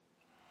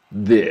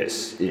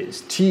This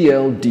is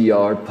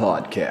TLDR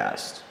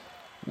Podcast,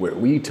 where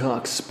we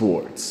talk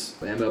sports,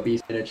 MLB,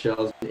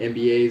 NHLs,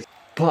 NBAs,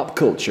 pop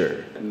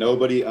culture,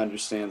 Nobody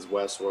understands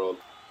Westworld,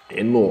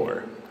 and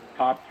more.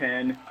 Top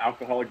 10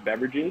 alcoholic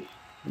beverages.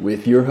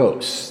 With your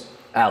hosts,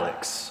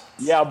 Alex,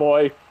 Yeah,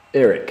 boy.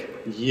 Eric,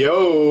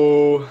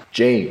 Yo,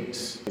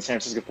 James, The San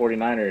Francisco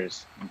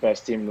 49ers,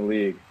 best team in the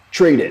league.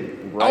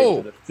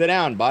 Traden, sit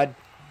down, bud.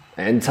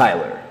 and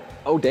Tyler,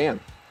 Oh,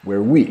 damn.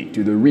 where we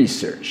do the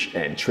research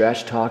and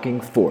trash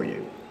talking for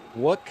you.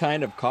 What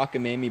kind of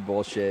cockamamie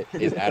bullshit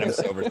is Adam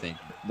Silver thinking?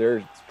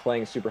 They're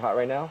playing super hot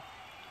right now,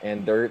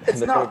 and It's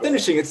not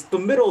finishing. It's the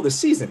middle of the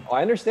season.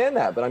 I understand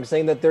that, but I'm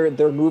saying that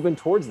they're moving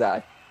towards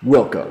that.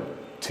 Welcome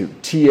to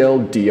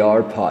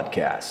TLDR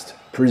Podcast,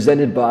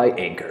 presented by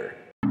Anchor.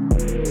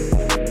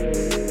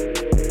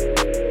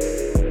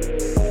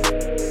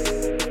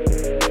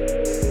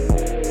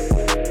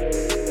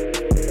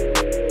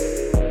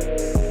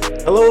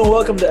 Hello and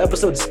welcome to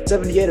episode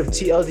 78 of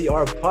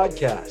TLDR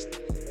Podcast.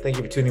 Thank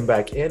you for tuning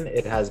back in.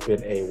 It has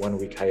been a 1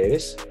 week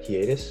hiatus.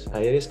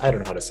 I don't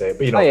know how to say it,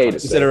 but you know Hiatus. how to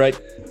say You said it right.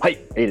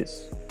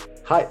 Hiatus.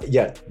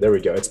 Yeah, there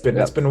we go. It's been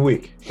a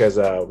week because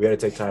we had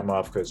to take time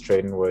off because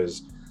Traden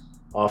was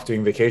off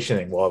doing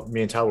vacationing while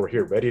me and Tyler were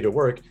here ready to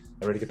work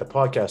and ready to get the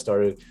podcast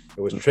started.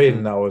 It was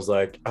Traden that was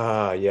like,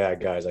 yeah,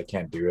 guys, I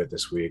can't do it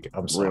this week.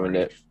 I'm sorry. Ruined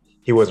it.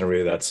 He wasn't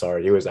really that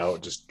sorry. He was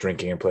out just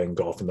drinking and playing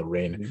golf in the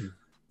rain.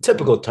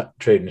 Typical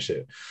Traden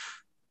shit.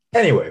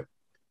 Anyway,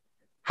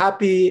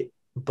 happy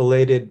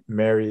belated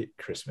Merry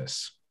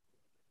Christmas.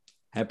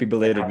 Happy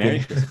belated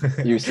Merry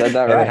Christmas. You said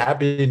that And right.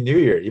 Happy New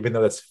Year, even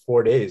though that's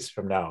 4 days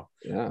from now.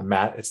 Yeah.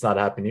 Matt, it's not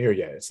Happy New Year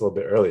yet. It's a little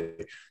bit early,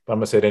 but I'm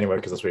going to say it anyway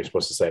because that's what you're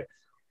supposed to say.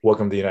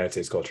 Welcome to the United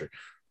States culture.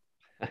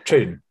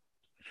 Traden,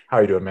 how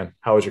are you doing, man?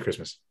 How was your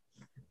Christmas?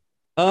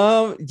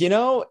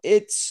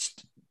 It's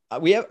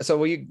we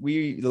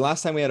the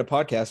last time we had a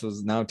podcast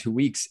was now 2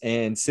 weeks,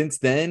 and since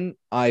then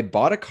I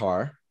bought a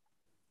car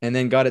and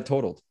then got it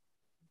totaled.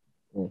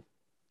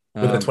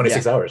 Within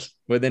 26 hours.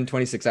 Within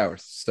 26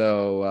 hours.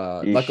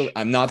 So luckily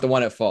I'm not the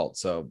one at fault.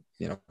 So,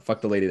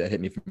 fuck the lady that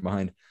hit me from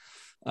behind.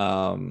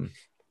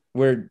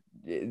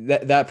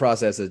 That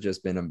process has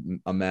just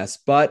been a mess,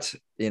 but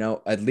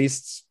at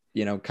least,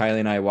 Kylie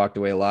and I walked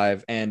away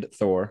alive, and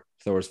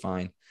Thor's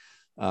fine.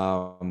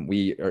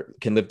 We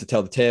can live to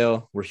tell the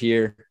tale. We're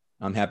here.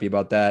 I'm happy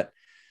about that.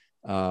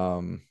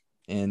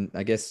 And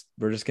I guess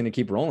we're just going to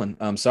keep rolling.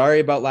 Sorry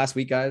about last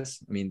week, guys.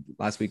 I mean,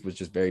 last week was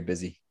just very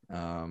busy.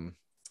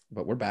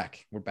 But we're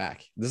back.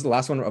 This is the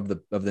last one of the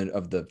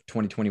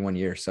 2021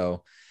 year.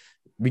 So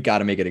we got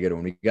to make it a good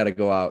one. We got to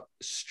go out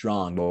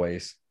strong,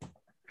 boys.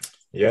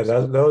 Yeah,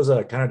 that was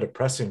kind of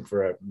depressing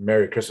for a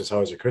Merry Christmas. How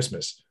was your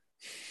Christmas?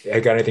 Yeah,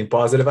 got anything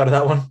positive out of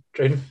that one,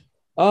 Traden?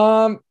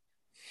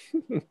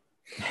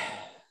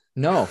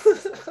 No.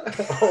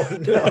 Oh,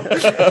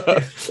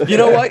 no. You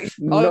know what?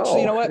 No. Actually,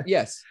 you know what?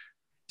 Yes.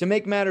 To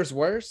make matters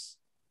worse,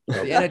 the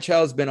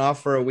NHL has been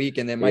off for a week,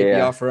 and they might be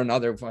off for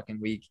another fucking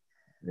week.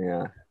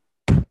 Yeah.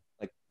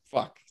 Like,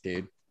 fuck,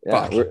 dude.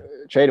 Yeah. Fuck.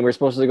 We're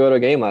supposed to go to a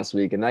game last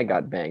week, and that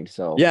got banged.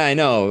 So Yeah, I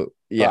know.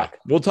 Yeah. Fuck.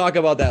 We'll talk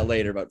about that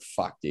later, but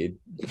fuck, dude.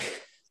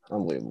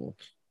 Unbelievable.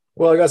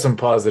 Well, I got some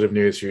positive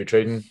news for you,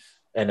 Traden,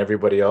 and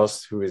everybody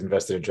else who is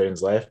invested in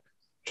Traden's life.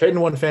 Traden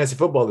won fantasy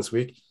football this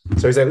week,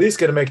 so he's at least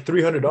going to make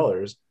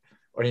 $300,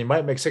 or he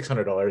might make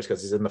 $600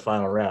 because he's in the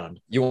final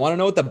round. You want to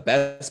know what the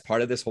best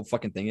part of this whole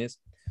fucking thing is?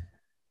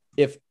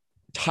 If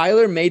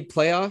Tyler made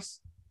playoffs,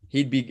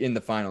 he'd be in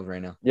the finals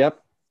right now. Yep.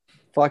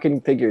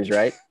 Fucking figures,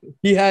 right?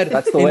 He had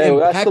That's the an way it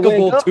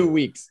impeccable goes. 2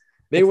 weeks.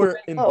 They That's the were way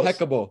it goes.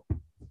 impeccable.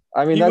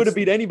 I mean, He would have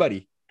beat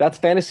anybody. that's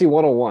fantasy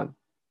 101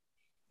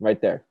 right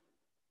there.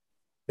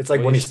 It's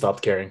like when he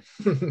stopped caring.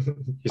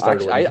 He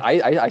started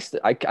Actually,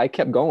 winning. I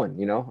kept going,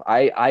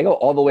 I go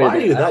all the way. Why to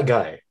are you that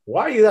guy? Dude,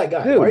 Why are you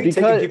taking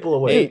because- people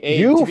away? Hey,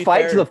 you to be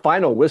fight fair- to the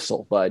final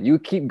whistle, bud. You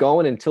keep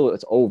going until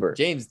it's over.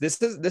 James,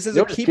 this is You a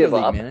don't just keeper give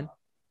league, up. man.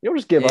 You don't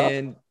just give up.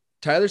 And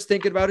Tyler's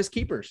thinking about his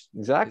keepers.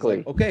 He's Exactly.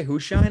 like, okay,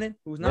 who's shining?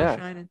 Who's not Yeah.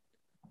 shining?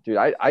 Dude,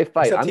 I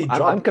fight. Except he I'm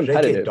dropped J.K.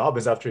 competitive.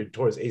 Dobbins after he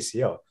tore his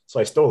ACL, so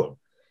I stole him.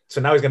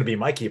 So now he's going to be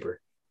my keeper.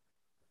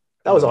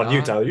 That was on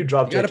you, Tyler. You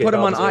dropped You got to J.K. put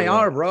him on Dobbins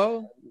early IR,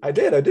 bro. I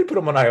did put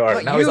him on IR.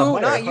 Not Now he's on you, my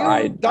not IR. you.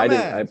 I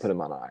dumbass. put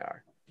him on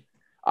IR.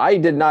 I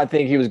did not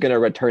think he was going to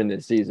return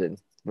this season.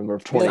 When we're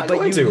 20. not But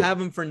going you to. have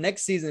him for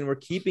next season. We're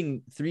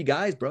keeping 3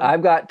 guys, bro.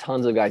 I've got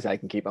tons of guys I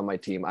can keep on my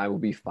team. I will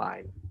be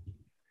fine.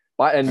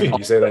 But and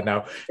You say that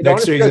now. It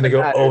Next year he's going to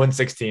doesn't go matter.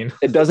 0-16.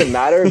 it doesn't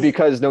matter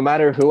because no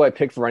matter who I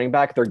pick for running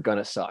back, they're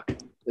gonna suck.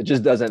 It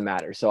just doesn't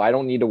matter. So I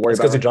don't need to worry It's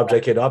about. because he dropped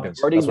running J.K. back. Dobbins.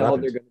 I already That's what know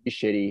happens. they're going to be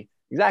shitty.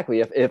 Exactly.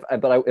 If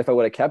I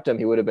would have kept him,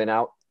 he would have been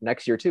out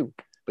next year too.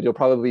 But he'll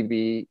probably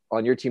be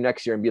on your team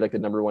next year and be like the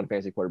number 1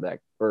 fantasy quarterback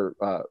or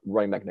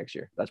running back next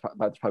year. That's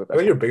probably. I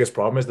think your biggest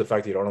problem is the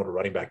fact that you don't know what a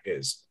running back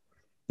is.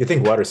 You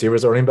think wide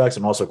receivers are running backs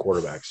and also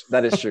quarterbacks.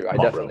 That is true. I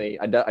Come on, bro.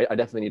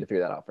 definitely need to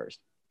figure that out first.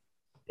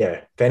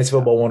 Yeah, fantasy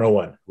football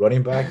 101.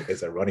 Running back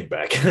is a running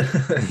back.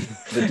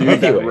 The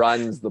dude that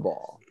runs the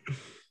ball.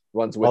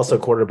 runs with Also,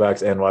 them.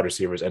 quarterbacks and wide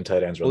receivers and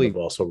tight ends run the Holy-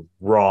 ball. So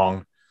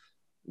wrong.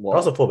 Well,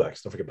 Also,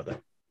 fullbacks. Don't forget about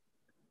that.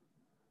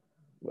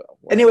 well,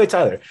 Anyway,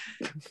 Tyler,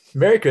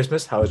 Merry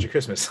Christmas. How was your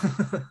Christmas?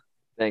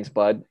 thanks,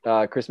 bud.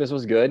 Christmas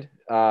was good.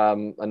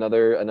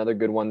 Another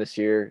good one this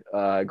year.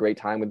 Great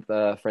time with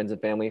friends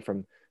and family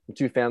from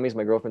two families,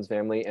 my girlfriend's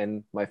family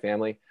and my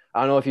family.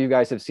 I don't know if you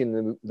guys have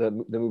seen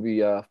the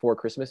movie Four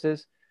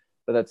Christmases,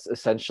 but that's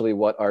essentially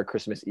what our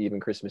Christmas Eve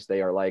and Christmas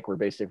Day are like. We're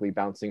basically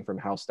bouncing from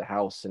house to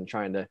house and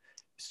trying to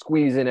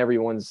squeeze in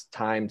everyone's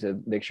time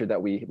to make sure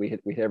that we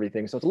hit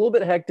everything. So it's a little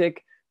bit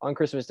hectic on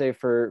Christmas Day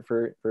for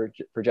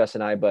Jess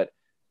and I, but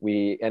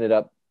we ended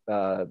up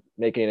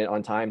making it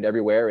on time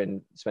everywhere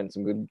and spent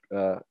some good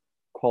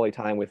quality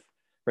time with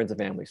friends and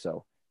family.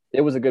 So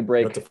it was a good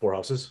break. Went to Four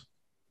Houses.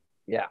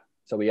 Yeah.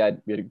 So we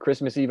had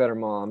Christmas Eve at her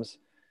mom's,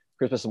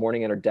 Christmas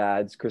morning at her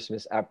dad's,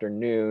 Christmas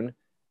afternoon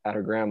at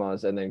her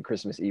grandma's, and then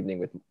Christmas evening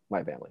with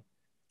my family.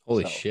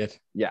 Holy So, shit.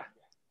 Yeah.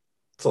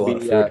 It's a lot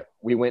of food.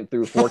 We went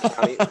through 4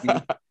 counties.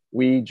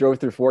 We drove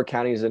through 4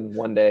 counties in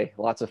one day.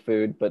 Lots of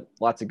food, but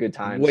lots of good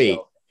times. Wait.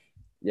 So,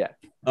 yeah.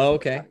 Oh,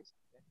 okay.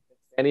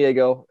 San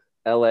Diego,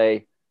 LA,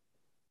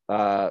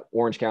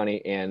 Orange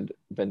County, and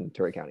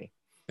Ventura County.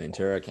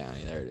 Ventura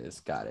County. There it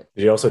is. Got it.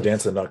 Did you also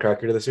dance the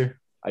Nutcracker this year?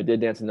 I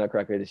did dance in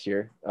Nutcracker this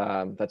year.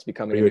 That's Were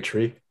becoming you a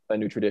tree? a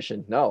new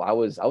tradition. No, I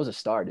was a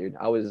star, dude.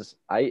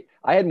 I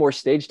had more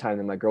stage time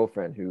than my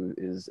girlfriend, who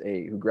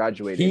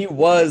graduated. He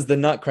was the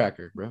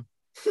Nutcracker, bro.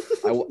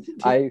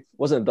 I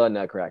wasn't the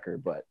Nutcracker,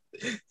 but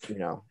you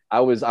know, I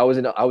was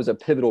a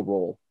pivotal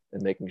role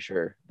in making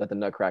sure that the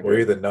Nutcracker Were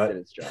you the nut? did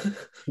its job.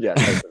 Yes,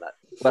 I was the nut.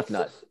 Left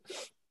nut.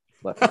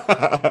 Left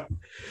nut.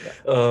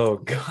 Oh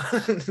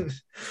god.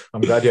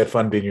 I'm glad you had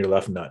fun being your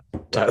left nut,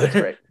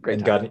 Tyler. Great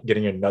and time.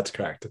 getting your nuts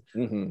cracked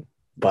Mm-hmm.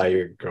 by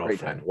your time.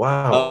 girlfriend.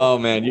 Wow. Oh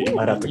man,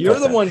 Might have to you're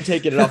cut the that. one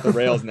taking it off the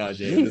rails now,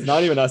 James. It's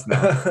not even us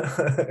now.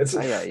 This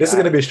Yeah, is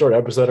going to be a short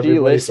episode, She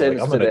everybody. So like,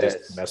 listens I'm going to to just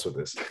this. mess with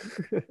this.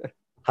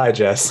 Hi,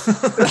 Jess.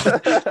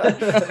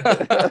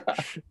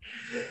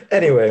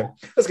 Anyway,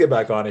 let's get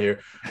back on here.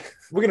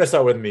 We're going to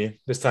start with me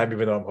this time,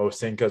 even though I'm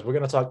hosting, because we're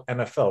going to talk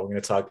NFL. We're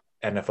going to talk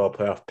NFL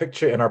playoff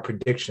picture and our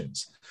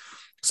predictions.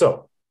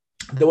 So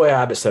the way I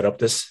have it set up,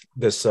 this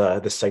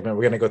segment,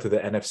 we're going to go through the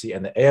NFC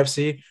and the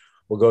AFC.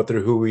 We'll go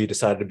through who we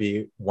decided to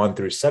be 1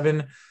 through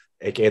 7,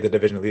 aka the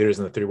division leaders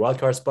in the 3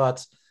 wildcard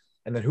spots,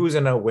 and then who's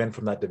going to win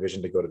from that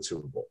division to go to the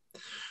Super Bowl.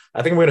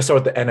 I think we're going to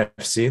start with the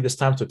NFC this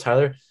time. So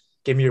Tyler,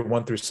 give me your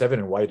 1 through 7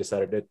 and why you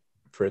decided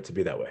for it to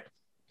be that way.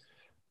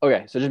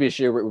 Okay, so just be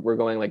sure we're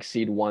going like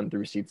seed 1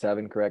 through seed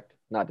 7, correct?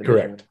 Not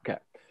division. Correct. Okay.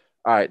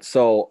 All right.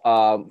 So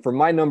for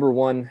my number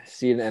 1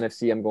 seed in the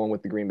NFC, I'm going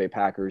with the Green Bay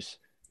Packers.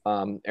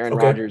 Aaron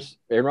Rodgers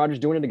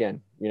doing it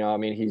again. You know, I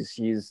mean,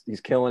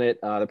 he's killing it.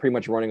 They're pretty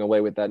much running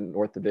away with that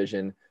North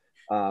Division.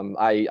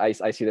 I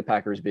see the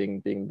Packers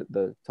being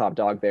the top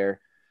dog there.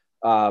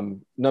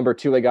 Number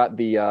 2, I got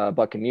the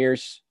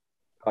Buccaneers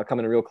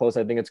coming in real close.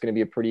 I think it's going to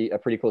be a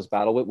pretty close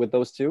battle with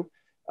those two.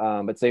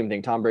 But same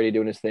thing, Tom Brady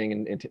doing his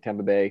thing in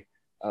Tampa Bay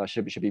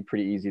should be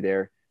pretty easy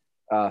there.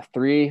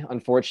 3,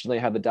 unfortunately,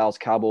 I have the Dallas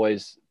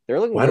Cowboys. They're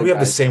looking. Why do we have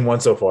the same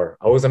one so far?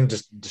 I was going to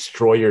just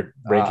destroy your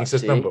ranking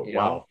system, see, but you know,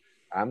 wow.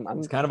 I'm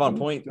It's kind of on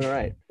point. All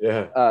right.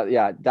 Yeah.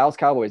 Yeah, Dallas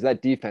Cowboys,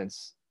 that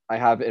defense I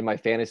have in my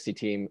fantasy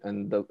team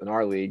and in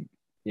our league,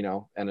 you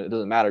know, and it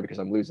doesn't matter because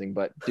I'm losing,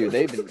 but dude,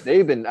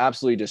 they've been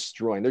absolutely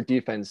destroying their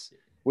defense,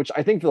 which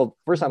I think for the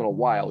first time in a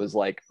while is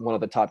like one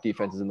of the top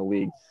defenses in the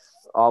league.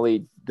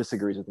 Ollie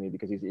disagrees with me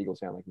because he's an Eagles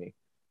fan like me.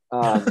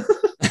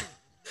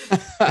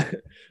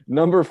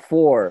 Number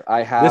 4,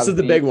 I have This is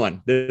the big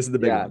one. This is the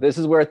big yeah, one. this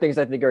is where things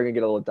I think are gonna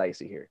get a little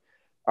dicey here.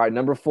 All right,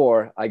 number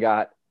 4, I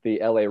got the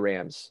LA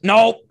Rams.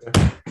 No.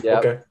 Yeah.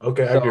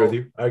 Okay. I agree with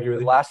you.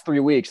 The last 3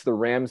 weeks, the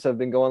Rams have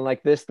been going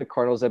like this. The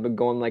Cardinals have been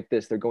going like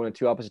this. They're going in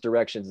 2 opposite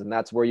directions, and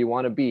that's where you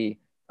want to be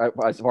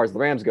as far as the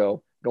Rams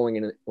go going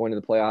into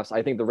the playoffs.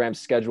 I think the Rams'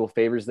 schedule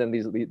favors them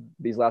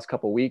these last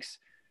couple weeks.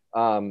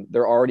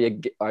 They're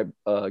already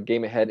a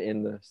game ahead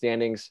in the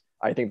standings.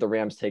 I think the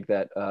Rams take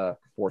that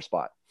 4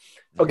 spot.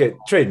 Okay,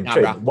 trade.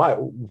 Why?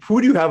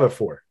 Who do you have it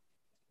for?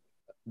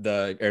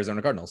 The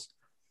Arizona Cardinals.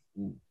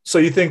 So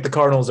you think the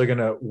Cardinals are going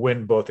to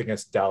win both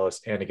against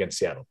Dallas and against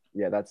Seattle?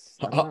 Yeah, that's.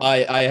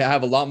 I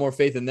have a lot more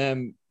faith in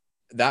them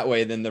that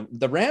way than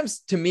the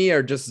Rams. To me,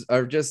 are just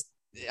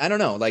I don't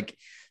know. Like,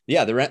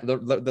 yeah,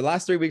 the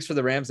last 3 weeks for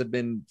the Rams have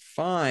been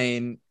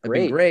fine, have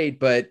been great,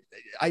 but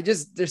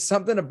there's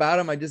something about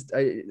them. I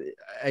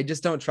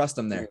just don't trust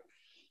them there.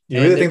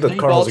 You really think the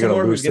Cardinals are going to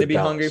lose? Who's going to be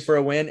hungry for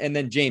a win? And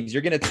then James,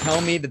 you're going to tell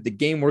me that the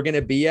game we're going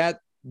to be at,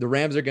 the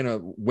Rams are going to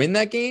win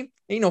that game?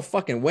 Ain't no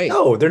fucking way.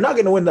 No, they're not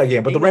going to win that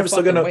game. But the Rams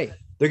are going to. Way.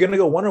 They're going to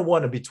go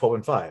 1-1 and be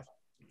 12-5,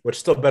 which is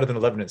still better than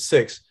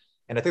 11-6.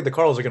 And I think the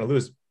Cardinals are going to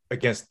lose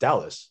against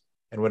Dallas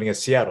and win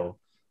against Seattle.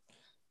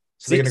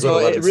 So they're going to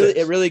go 11-6.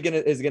 It really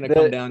is going to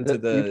come down to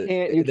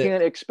you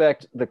can't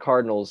expect the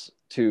Cardinals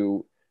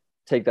to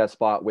take that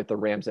spot with the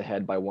Rams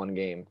ahead by 1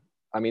 game.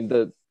 I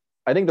mean,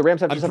 I think the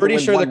Rams have. I'm just pretty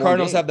have to sure win the one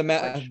more Cardinals game.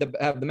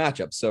 have the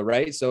matchup. So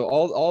right, so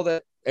all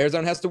that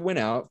Arizona has to win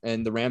out,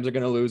 and the Rams are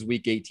going to lose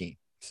Week 18.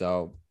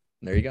 So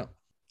there you go.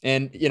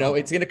 And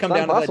it's going to come It's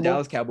down not to that impossible.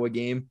 Dallas Cowboy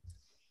game.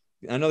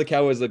 I know the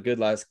Cowboys looked good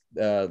last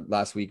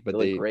week, but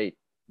They they look great.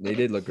 They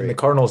did look And the great.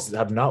 Cardinals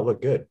have not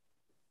looked good.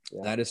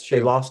 Yeah. That is They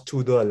true. lost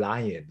to the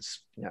Lions.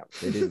 Yeah,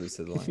 They did lose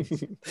to the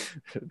Lions.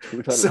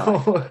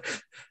 So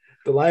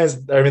the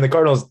the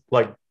Cardinals,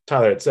 like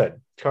Tyler had said,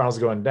 Cardinals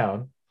going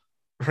down,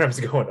 Rams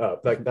going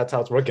up. Like that's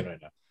how it's working right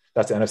now.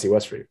 That's the NFC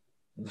West for you.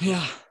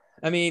 Yeah.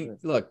 I mean,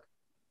 look,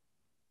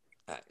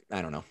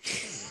 I don't know.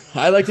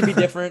 I like to be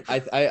different. I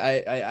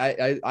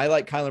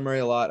like Kyler Murray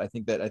a lot. I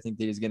think that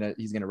he's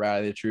gonna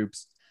rally the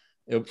troops.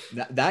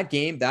 That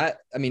game,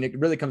 it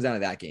really comes down to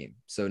that game.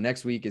 So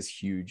next week is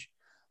huge.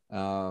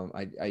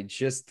 I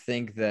just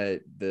think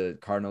that the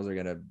Cardinals are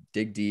gonna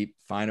dig deep,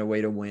 find a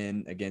way to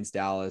win against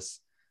Dallas.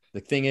 The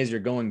thing is, you're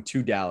going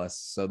to Dallas,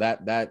 so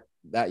that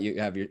you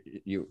have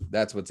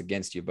that's what's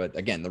against you. But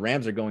again, the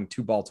Rams are going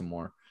to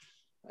Baltimore,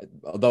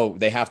 although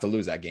they have to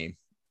lose that game.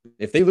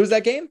 If they lose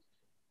that game,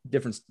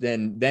 difference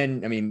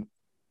then I mean,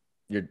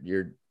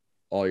 you're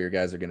all your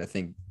guys are gonna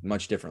think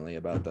much differently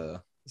about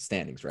the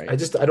standings, right?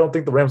 I don't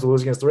think the Rams will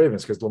lose against the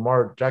Ravens because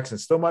Lamar Jackson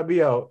still might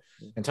be out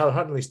and Tyler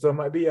Huntley still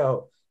might be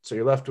out. So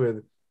you're left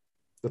with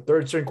the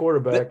third string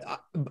quarterback.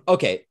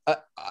 Okay,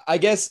 I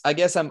guess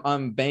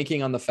I'm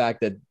banking on the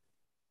fact that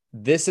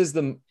this is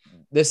the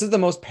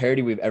most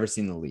parity we've ever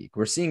seen in the league.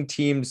 We're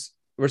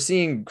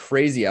seeing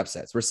crazy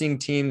upsets. We're seeing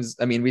teams.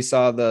 I mean, we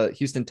saw the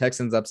Houston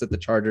Texans upset the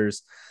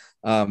Chargers,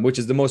 which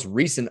is the most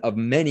recent of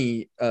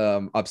many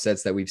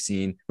upsets that we've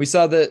seen. We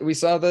saw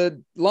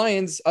the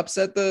Lions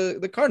upset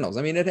the Cardinals.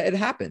 I mean, it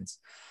happens.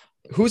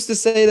 Who's to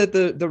say that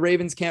the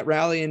Ravens can't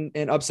rally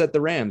and upset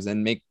the Rams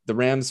and make the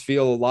Rams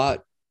feel a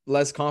lot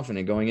less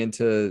confident going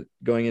into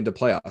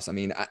playoffs? I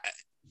mean,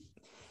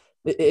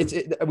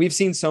 we've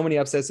seen so many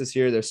upsets this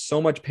year. There's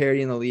so much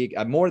parity in the league,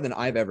 more than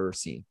I've ever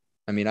seen.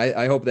 I mean,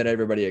 I hope that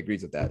everybody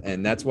agrees with that.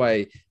 And that's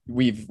why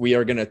we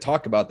are going to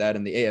talk about that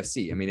in the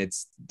AFC. I mean,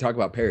 it's talk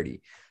about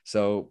parity.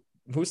 So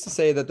who's to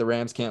say that the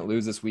Rams can't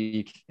lose this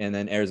week and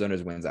then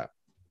Arizona's wins out?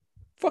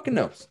 Fucking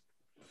knows.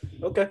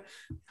 Okay.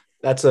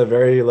 That's a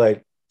very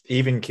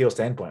even keel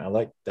standpoint.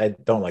 I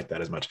don't like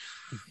that as much.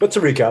 But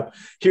to recap,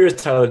 here's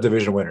Tyler's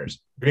division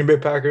winners: Green Bay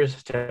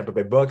Packers, Tampa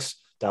Bay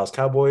Bucks, Dallas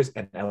Cowboys,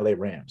 and LA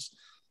Rams.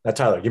 Now,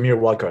 Tyler, give me your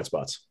wildcard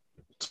spots.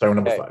 Starting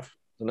with number 5.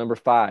 So number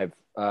 5,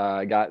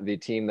 I got the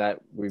team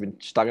that we've been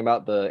just talking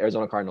about, the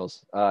Arizona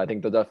Cardinals. I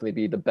think they'll definitely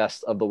be the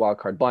best of the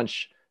wildcard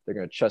bunch. They're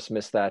going to just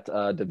miss that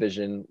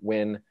division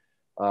win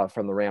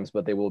from the Rams,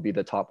 but they will be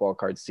the top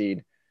wildcard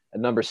seed. At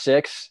number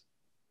 6,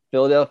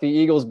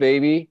 Philadelphia Eagles,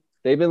 baby.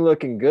 They've been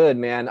looking good,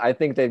 man. I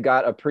think they've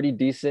got a pretty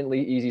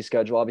decently easy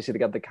schedule. Obviously, they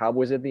got the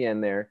Cowboys at the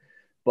end there,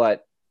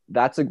 but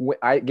that's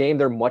a game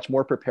they're much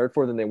more prepared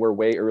for than they were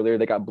way earlier.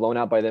 They got blown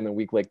out by them in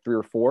week 3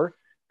 or 4,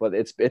 but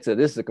this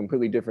is a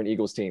completely different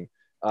Eagles team.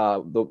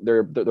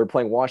 They're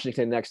playing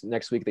Washington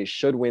next week. They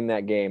should win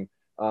that game.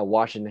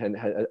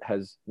 Washington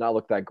has not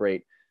looked that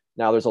great.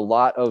 Now, there's a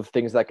lot of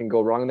things that can go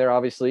wrong there.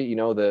 Obviously,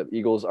 the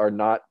Eagles are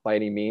not by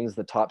any means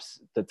the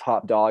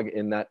top dog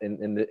in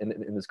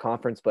this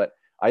conference, but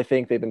I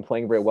think they've been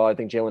playing very well. I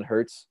think Jalen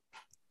Hurts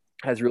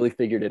has really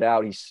figured it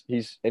out.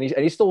 He's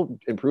still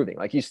improving.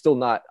 He's still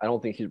not. I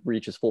don't think he's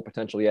reached his full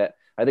potential yet.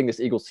 I think this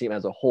Eagles team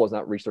as a whole has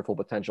not reached their full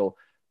potential,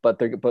 but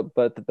they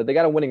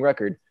got a winning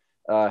record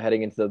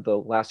heading into the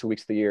last 2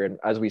 weeks of the year. And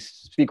as we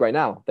speak right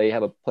now, they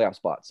have a playoff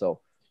spot. So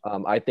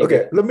I think.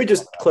 Okay, let me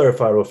just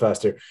clarify real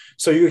fast here.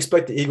 So you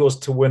expect the Eagles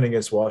to win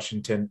against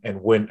Washington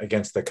and win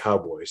against the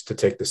Cowboys to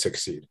take the 6th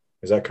seed.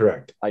 Is that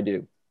correct? I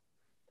do.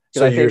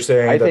 So you're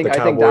saying that the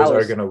Cowboys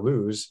are going to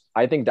lose.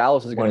 I think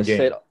Dallas is going to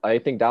sit. I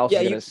think Dallas is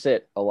going to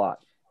sit a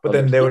lot. But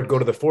then they would go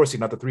to the 4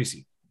 seed, not the 3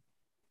 seed.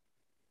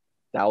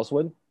 Dallas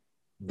would?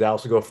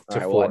 Dallas would go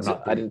to 4.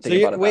 Well, I didn't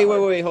think about it.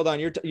 Wait. Hold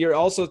on. You're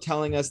also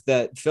telling us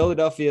that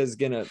Philadelphia is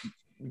going to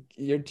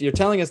you're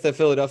telling us that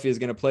Philadelphia is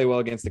going to play well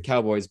against the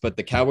Cowboys, but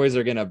the Cowboys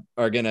are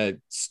going to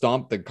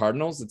stomp the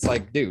Cardinals. It's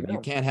like, dude, you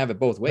can't have it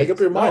both ways. Make up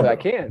your mind. No, I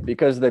can't,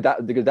 because the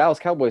Dallas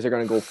Cowboys are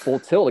going to go full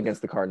tilt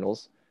against the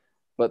Cardinals.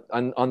 But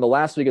on the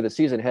last week of the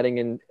season, heading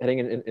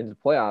into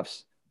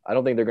playoffs, I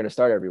don't think they're going to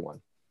start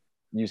everyone.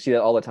 You see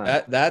that all the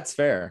time. That's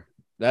fair.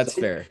 That's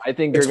fair. I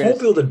think it's home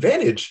field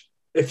advantage.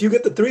 If you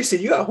get the 3 seed,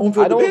 you got home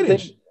field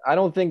advantage. I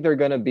don't think they're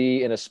going to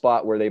be in a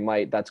spot where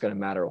that's going to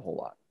matter a whole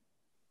lot.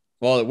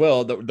 Well, it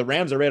will. The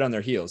Rams are right on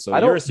their heels. So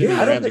you're assuming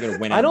the Rams are going to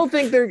win. I don't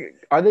think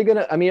are they going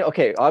to, I mean,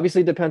 okay,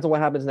 obviously it depends on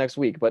what happens next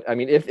week. But I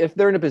mean, if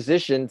they're in a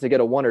position to get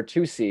a 1 or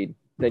 2 seed,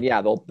 then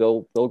yeah,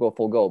 they'll go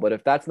full go. But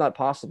if that's not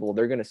possible,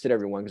 they're going to sit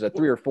everyone, because at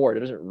 3 or 4, it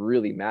doesn't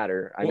really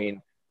matter. I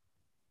mean,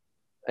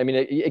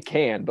 it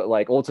can, but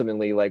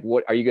ultimately,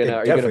 what are you going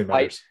to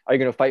fight? Are you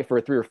going to fight for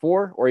a 3 or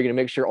 4, or are you going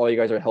to make sure all you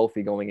guys are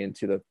healthy going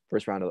into the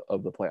first round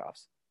of the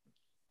playoffs?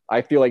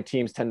 I feel like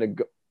teams tend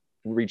to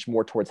reach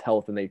more towards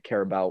health than they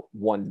care about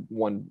one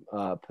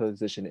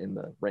position in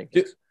the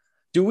rankings.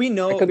 Do we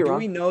know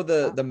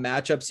the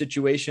matchup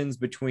situations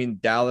between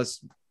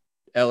Dallas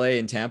LA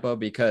and Tampa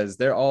because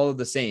they're all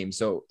the same.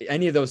 So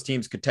any of those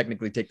teams could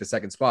technically take the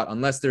second spot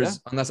unless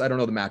I don't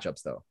know the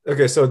matchups though.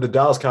 Okay, so the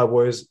Dallas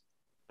Cowboys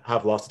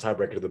have lost the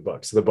tiebreaker to the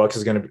Bucks. So the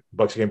Bucks are gonna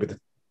be the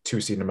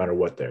 2 seed no matter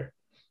what there.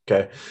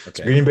 Okay.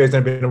 So Green Bay is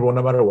gonna be number 1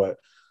 no matter what.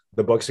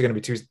 The Bucks are gonna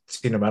be 2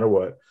 seed no matter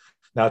what.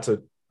 Now it's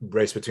a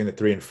race between the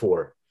 3 and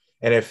 4.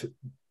 And if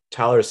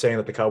Tyler is saying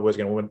that the Cowboys are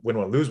gonna win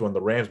 1, lose 1,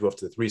 the Rams move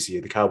to the 3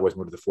 seed, the Cowboys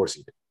move to the 4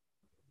 seed.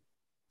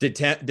 Did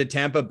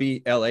Tampa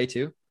beat LA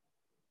too?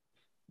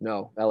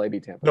 No, LA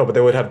beat Tampa. No, but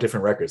they would have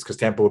different records because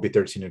Tampa would be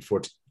 13 and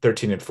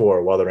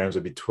 4, while the Rams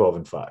would be 12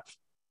 and 5.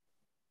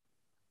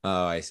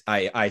 Oh, I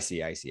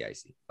see.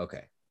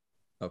 Okay.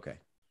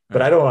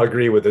 But I don't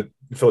agree with the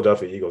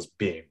Philadelphia Eagles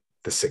being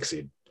the 6th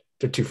seed.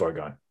 They're too far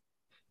gone.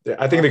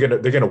 I think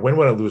they're gonna win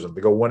 1 and lose 1.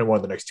 They go 1 and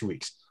 1 the next 2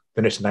 weeks.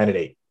 Finish 9 and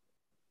 8.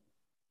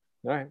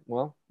 All right.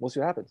 Well, we'll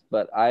see what happens.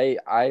 But I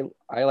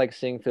like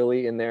seeing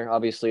Philly in there.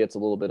 Obviously, it's a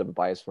little bit of a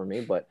bias for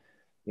me, but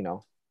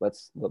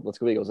let's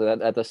go Eagles.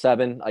 At the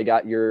 7, I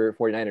got your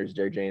 49ers,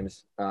 Jerry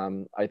James.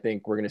 I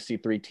think we're going to see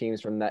 3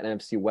 teams from that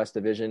NFC West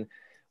division.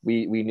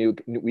 We knew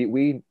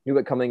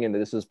it coming in that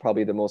this was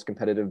probably the most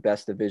competitive,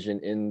 best division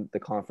in the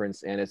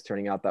conference, and it's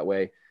turning out that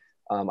way.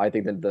 I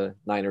think that the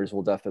Niners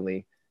will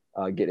definitely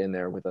get in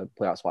there with a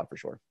playoff spot for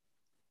sure.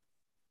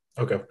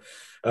 Okay.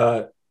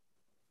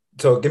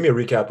 So give me a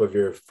recap of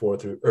your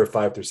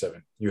 5 through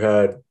 7. You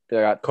had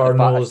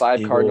Cardinals, 5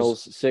 Eagles.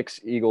 Cardinals, 6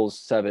 Eagles,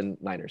 7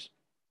 Niners.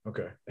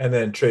 Okay. And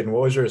then Traden,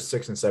 what was your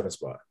 6 and 7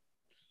 spot?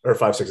 Or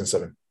 5, 6, and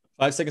 7?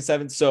 5, 6, and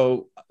 7.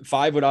 So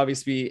 5 would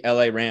obviously be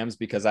LA Rams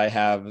because I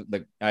have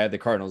the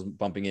Cardinals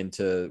bumping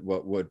into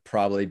what would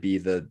probably be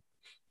the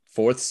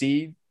 4th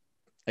seed,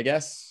 I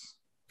guess.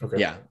 Okay.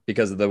 Yeah,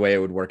 because of the way it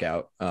would work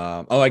out.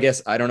 I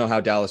guess I don't know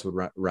how Dallas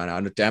would run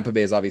out. Tampa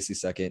Bay is obviously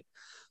 2nd.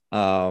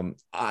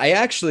 I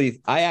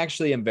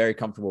actually am very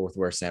comfortable with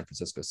where San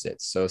Francisco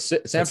sits. So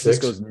San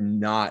Francisco's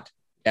not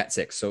at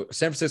 6. So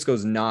San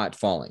Francisco's not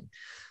falling.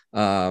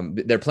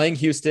 They're playing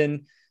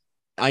Houston.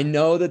 I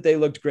know that they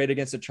looked great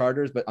against the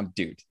Chargers, but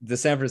the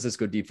San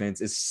Francisco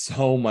defense is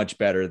so much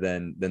better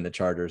than the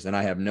Chargers. And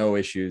I have no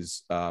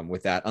issues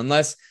with that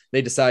unless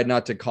they decide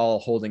not to call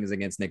holdings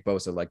against Nick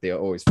Bosa like they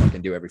always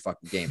fucking do every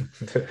fucking game.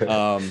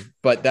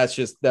 But that's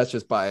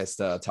just biased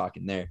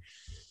talking there.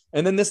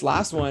 And then this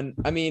last one,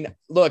 I mean,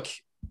 look,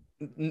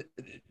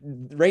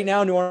 right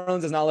now, New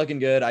Orleans is not looking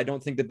good. I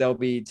don't think that they'll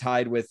be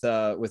tied with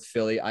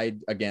Philly. I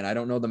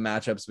don't know the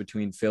matchups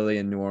between Philly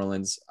and New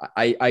Orleans.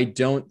 I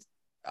don't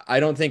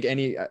think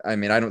any. I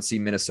mean, I don't see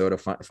Minnesota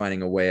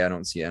finding a way. I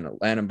don't see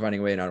Atlanta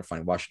finding a way, and I don't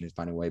find Washington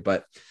finding a way.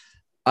 But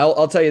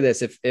I'll tell you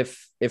this: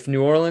 if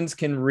New Orleans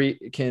can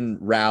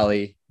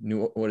rally,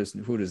 who does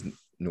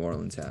New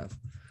Orleans have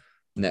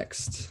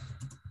next?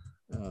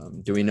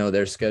 Do we know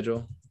their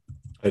schedule?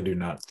 I do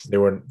not.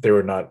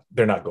 They're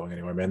not going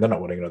anywhere, man. They're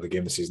not winning another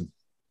game this season.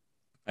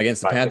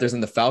 Against the Panthers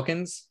and the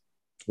Falcons?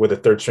 With a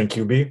 3rd string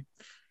QB?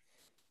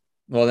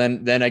 Well,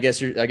 then I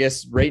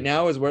guess right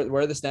now is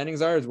where the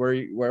standings are, is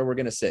where we're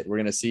gonna sit. We're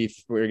gonna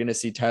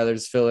see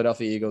Tyler's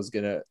Philadelphia Eagles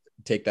gonna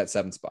take that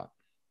 7th spot.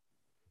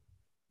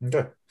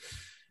 Okay.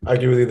 I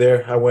agree with you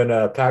there. I went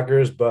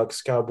Packers,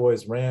 Bucks,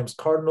 Cowboys, Rams,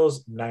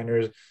 Cardinals,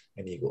 Niners,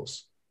 and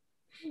Eagles.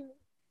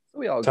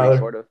 We all agree, Tyler?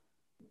 sort of.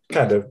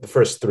 Kind of the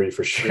first 3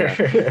 for sure.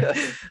 Yeah.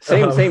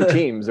 Same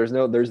teams. There's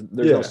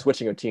no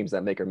switching of teams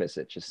that make or miss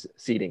it. Just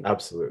seeding.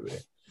 Absolutely.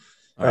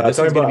 All right, this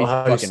tell is me gonna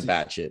about be how fucking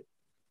batshit.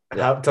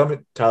 Tyler,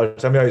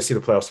 tell me how you see the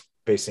playoffs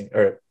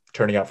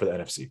turning out for the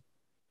NFC.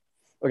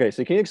 Okay,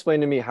 so can you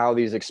explain to me how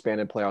these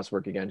expanded playoffs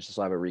work again, just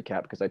so I have a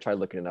recap, because I tried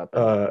looking it up.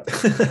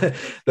 The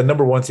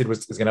number 1 seed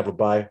is going to have a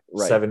bye.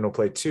 Right. 7 will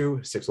play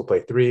 2, 6 will play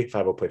 3,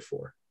 5 will play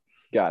 4.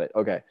 Got it.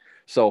 Okay,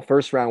 so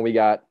first round we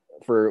got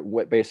for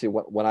what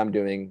I'm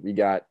doing. We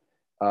got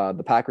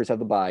the Packers have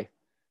the bye,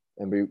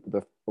 and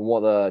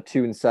the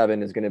 2 and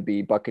 7 is going to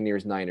be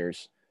Buccaneers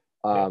Niners.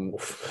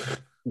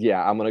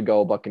 Yeah, I'm going to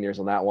go Buccaneers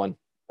on that one.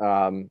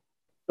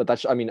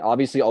 But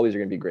obviously all these are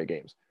going to be great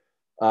games.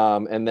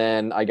 And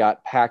then I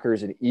got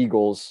Packers and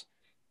Eagles.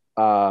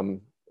 Cowboys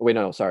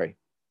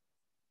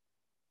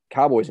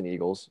and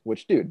Eagles,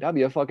 which, dude, that'd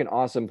be a fucking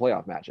awesome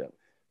playoff matchup.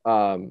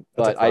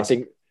 But I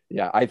think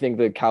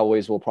the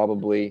Cowboys will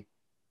probably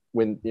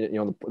win,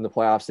 in the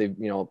playoffs. They've,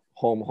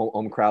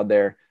 home crowd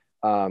there.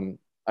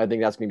 I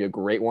think that's going to be a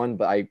great one,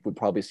 but I would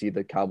probably see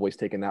the Cowboys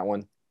taking that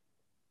one.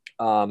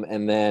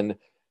 And then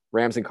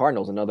Rams and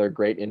Cardinals, another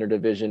great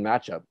interdivision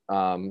matchup.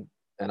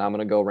 And I'm going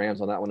to go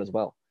Rams on that one as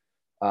well.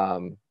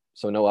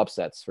 So no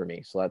upsets for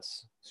me. So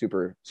that's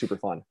super, super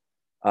fun.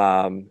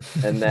 And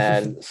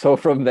then, so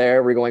from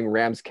there, we're going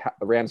Rams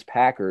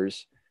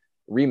Packers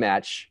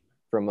rematch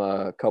from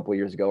a couple of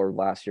years ago or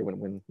last year,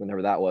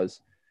 whenever that was.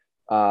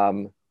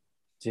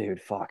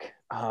 Dude, fuck.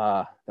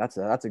 That's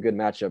a good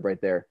matchup right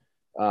there.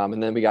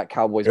 And then we got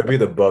Cowboys. It'll be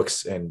the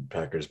Bucks and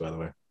Packers, by the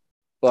way.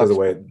 Bucks. So the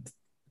way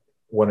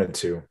 1 and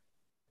 2,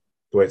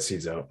 the way it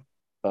seeds out.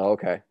 Oh,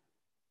 okay.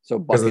 So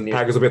because the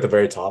Packers will be at the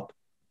very top,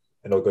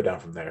 and it'll go down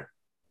from there.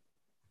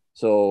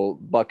 So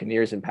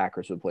Buccaneers and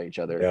Packers would play each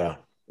other. Yeah.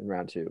 In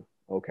round 2.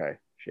 Okay.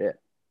 Shit.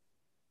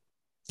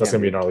 That's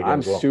gonna be a gnarly game I'm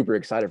as well. super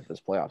excited for this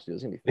playoffs, dude.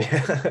 It's gonna be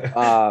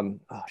fun.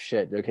 Yeah. Oh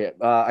shit. Okay.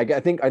 I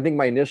think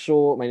my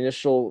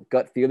initial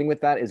gut feeling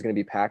with that is going to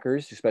be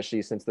Packers,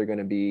 especially since they're going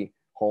to be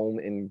home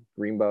in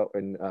Green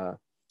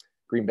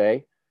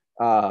Bay.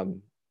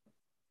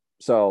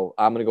 So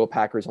I'm going to go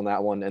Packers on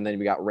that one, and then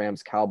we got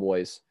Rams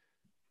Cowboys.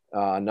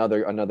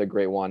 Another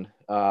great one.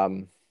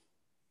 I'm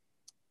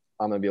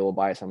going to be a little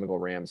biased. I'm going to go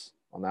Rams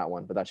on that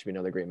one, but that should be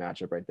another great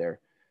matchup right there.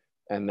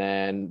 And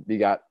then we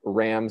got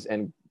Rams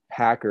and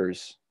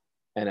Packers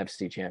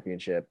NFC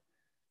Championship.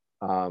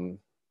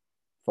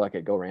 Fuck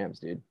it, go Rams,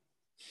 dude.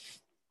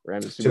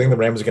 Rams. Do you think the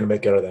Rams are going to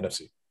make it out of the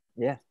NFC?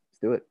 Yeah, let's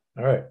do it.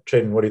 All right,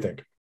 Traden, what do you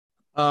think?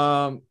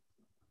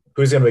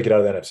 Who's going to make it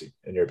out of the NFC,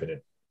 in your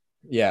opinion?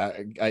 Yeah,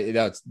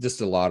 that's just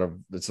a lot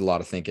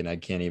of thinking. I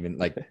can't even,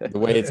 like, the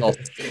way it's all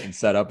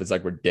set up is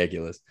like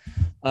ridiculous.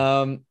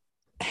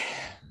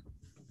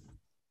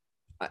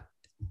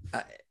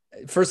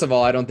 First of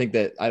all, I don't think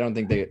that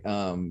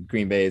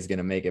Green Bay is going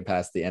to make it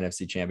past the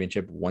NFC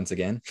Championship once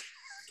again.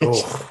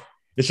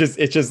 It's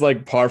just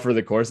like par for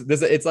the course.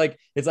 It's like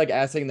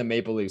asking the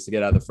Maple Leafs to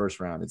get out of the first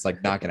round. It's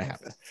like not going to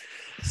happen.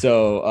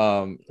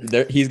 So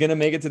he's going to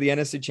make it to the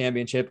NFC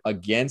Championship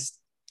against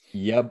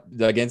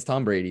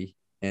Tom Brady,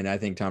 and I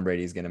think Tom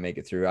Brady is going to make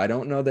it through. I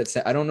don't know that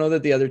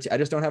the other. I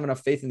just don't have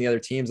enough faith in the other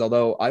teams.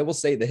 Although I will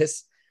say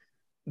this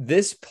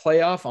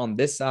playoff on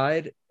this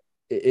side,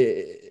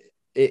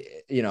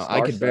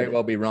 I could very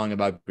well be wrong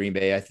about Green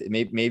Bay.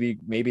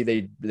 Maybe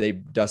they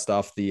dust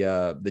off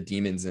the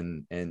demons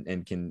and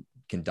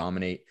can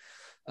dominate.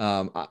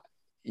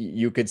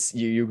 You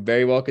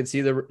very well could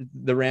see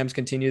the Rams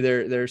continue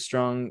their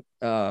strong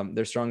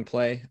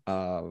play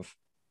of,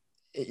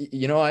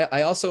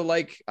 I also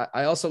like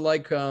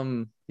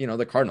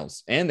the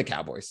Cardinals and the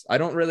Cowboys. I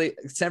don't really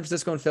San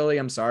Francisco and Philly.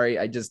 I'm sorry.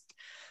 I'm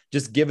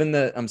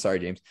sorry,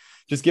 James.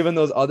 Just given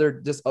those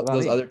other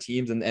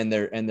teams and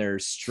their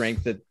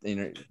strength, that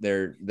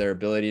their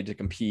ability to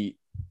compete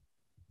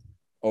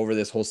over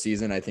this whole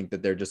season, I think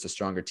that they're just a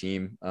stronger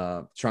teams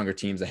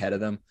ahead of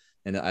them,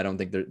 and I don't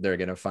think they're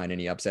going to find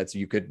any upsets.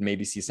 You could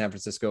maybe see San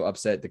Francisco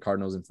upset the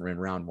Cardinals in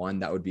round one.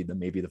 That would be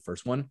maybe the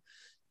first one.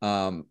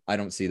 I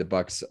don't see the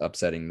Bucs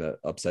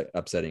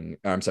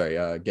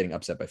getting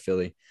upset by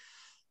Philly.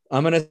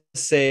 I'm going to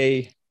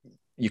say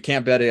you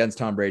can't bet against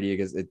Tom Brady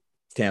because it's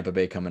Tampa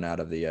Bay coming out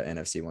of the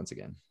NFC once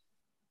again.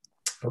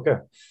 Okay.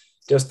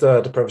 Just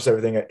to preface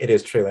everything, it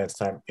is Trey Lance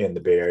time in the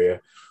Bay Area.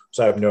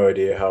 So I have no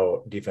idea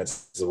how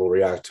defenses will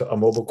react to a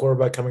mobile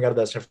quarterback coming out of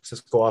that San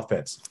Francisco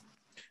offense.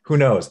 Who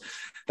knows?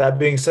 That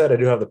being said, I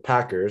do have the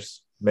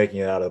Packers making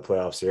it out of the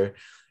playoffs here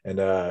and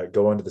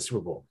go into the Super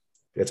Bowl.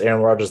 It's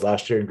Aaron Rodgers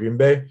last year in Green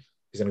Bay.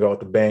 He's going to go with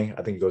the bang.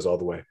 I think he goes all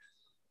the way.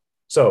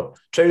 So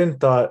Traden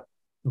thought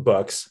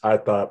Bucks. I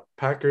thought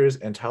Packers,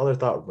 and Tyler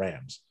thought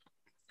Rams.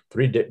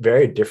 Three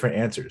very different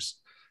answers.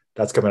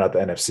 That's coming out the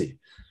NFC.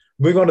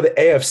 Moving on to the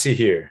AFC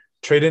here.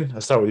 Traden,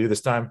 I'll start with you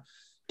this time.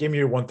 Give me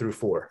your 1 through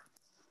 4.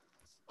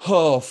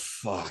 Oh,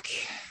 fuck.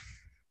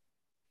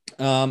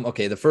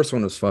 Okay, the first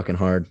one was fucking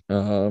hard.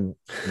 No,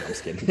 I'm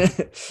just kidding.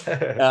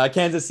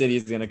 Kansas City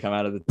is going to come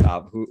out of the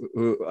top.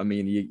 Who? I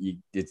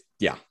mean,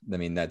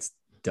 that's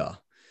duh.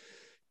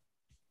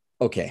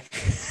 Okay.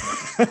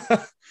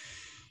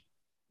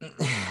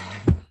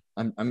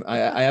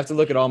 I have to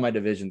look at all my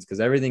divisions because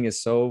everything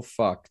is so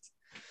fucked.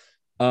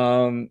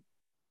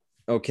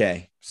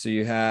 Okay, so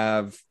you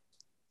have.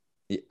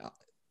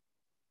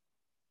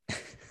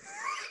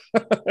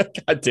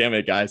 God damn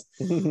it, guys.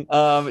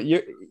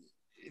 You're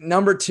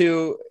number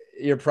 2.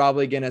 You're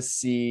probably gonna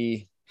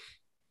see.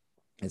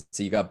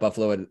 So you got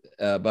Buffalo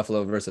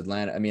versus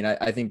Atlanta. I mean,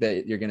 I think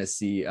that you're gonna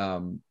see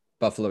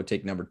Buffalo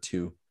take number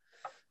 2.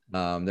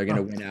 They're going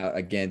to win out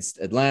against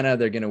Atlanta.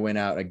 They're going to win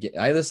out again.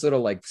 I have this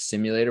little like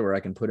simulator where I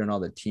can put in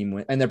all the team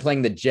win, and they're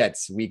playing the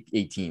Jets week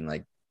 18.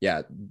 Like,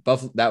 yeah,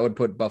 that would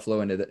put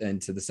Buffalo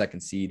into the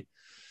second seed.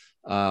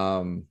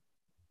 So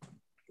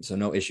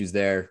no issues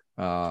there.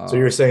 So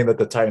you're saying that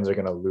the Titans are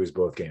going to lose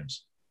both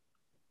games?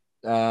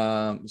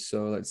 So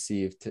let's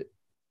see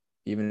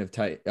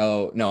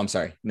oh no, I'm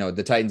sorry. No,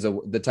 the Titans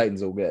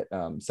will get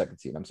second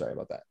seed. I'm sorry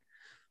about that.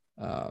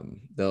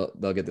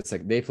 They'll get the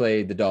second. They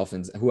play the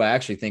Dolphins, who I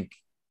actually think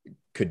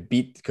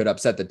could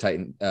upset the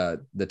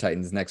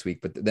Titans next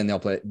week, but then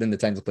the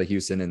Titans will play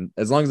Houston, and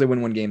as long as they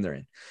win one game, they're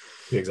in.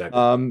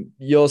 Exactly.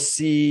 You'll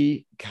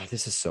see. God,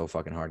 this is so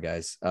fucking hard,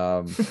 guys.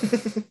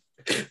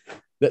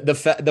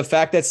 The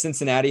fact that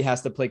Cincinnati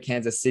has to play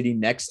Kansas City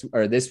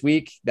this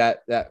week,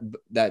 that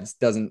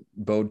doesn't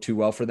bode too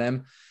well for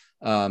them.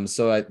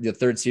 So the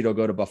third seed will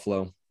go to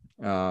Buffalo.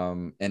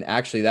 And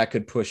actually that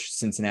could push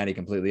Cincinnati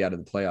completely out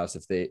of the playoffs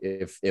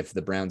if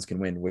the Browns can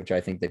win, which I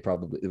think they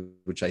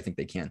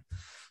can.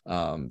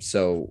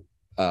 So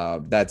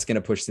that's going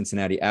to push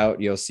Cincinnati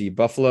out. You'll see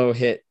Buffalo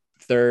hit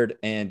third,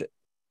 and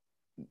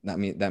that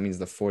means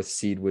the fourth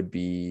seed would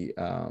be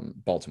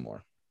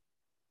Baltimore.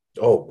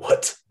 Oh,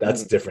 what?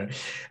 That's different.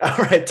 All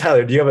right,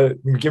 Tyler, give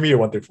me your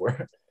 1 through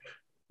 4.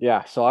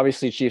 Yeah. So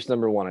obviously Chiefs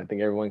number 1. I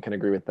think everyone can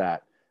agree with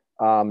that.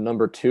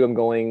 Number 2, I'm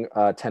going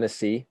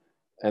Tennessee.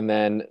 And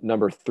then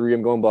number 3,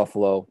 I'm going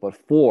Buffalo. But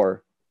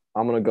 4,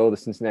 I'm going to go the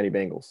Cincinnati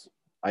Bengals.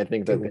 I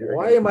think that Dude,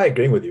 why am I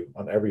agreeing with you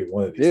on every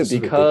one of these? This is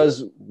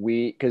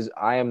because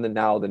I am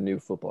now the new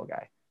football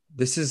guy.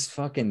 This is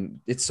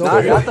fucking. It's so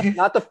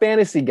not the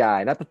fantasy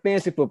guy, not the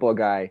fantasy football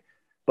guy,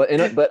 but I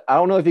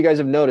don't know if you guys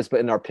have noticed, but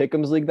in our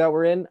Pick'ems league that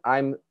we're in,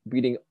 I'm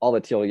beating all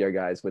the TLDR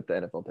guys with the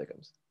NFL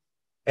Pick'ems.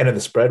 And in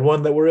the spread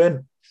one that we're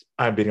in,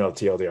 I'm beating all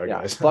the TLDR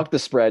guys. Fuck the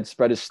spread.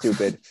 Spread is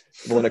stupid.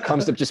 But when it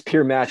comes to just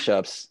pure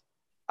matchups,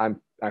 I'm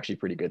actually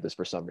pretty good at this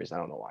for some reason. I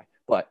don't know why,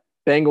 but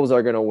Bengals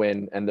are going to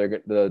win, and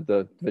they're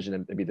the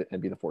division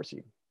and be the 4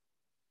 seed.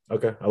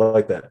 Okay, I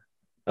like that.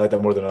 I like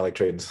that more than I like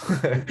trades.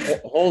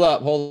 Hold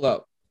up.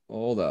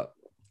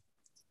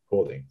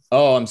 Holding.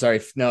 Oh, I'm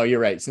sorry. No, you're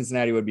right.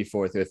 Cincinnati would be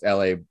 4th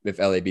if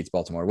LA beats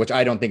Baltimore, which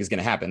I don't think is going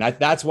to happen.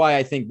 That's why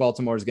I think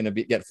Baltimore is going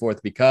to get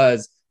 4th,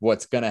 because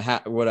what's going to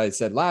happen, what I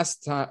said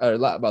last time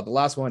about the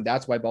last one,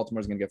 that's why Baltimore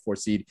is going to get 4th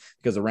seed,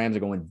 because the Rams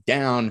are going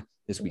down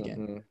this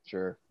weekend. Mm-hmm,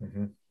 sure.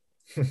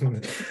 Mm-hmm.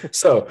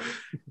 So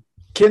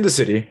Kansas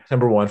City,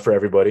 number 1 for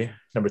everybody.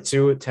 Number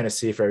 2,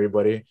 Tennessee for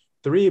everybody.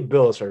 3,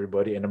 Bills for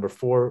everybody. And number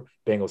 4,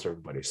 Bengals for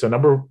everybody. So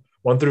number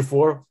 1 through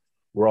 4,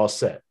 we're all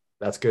set.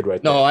 That's good,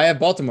 right there. No, I have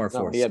Baltimore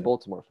 4. No, he had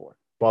Baltimore 4.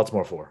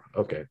 Baltimore 4.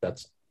 Okay,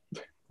 that's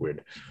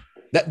weird.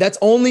 That's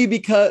only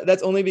because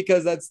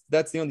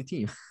that's the only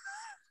team.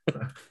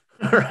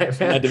 All right,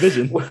 man. That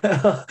division.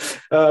 Well,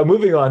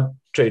 moving on,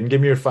 Trayden,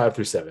 give me your 5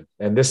 through 7.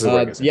 And this is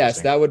where it gets yes,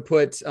 interesting. that would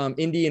put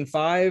Indy in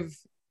 5,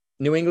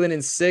 New England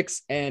in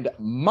 6, and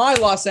my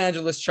Los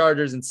Angeles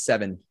Chargers in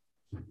 7.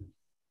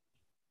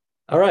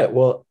 All right.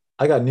 Well,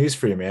 I got news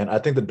for you, man. I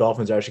think the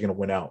Dolphins are actually going to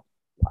win out.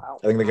 Wow.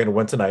 I think they're going to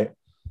win tonight.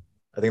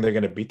 I think they're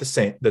going to beat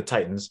the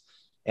Titans,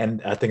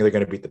 and I think they're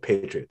going to beat the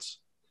Patriots.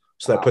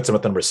 So that puts them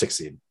at the number 6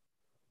 seed.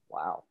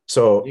 Wow.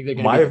 So I think they're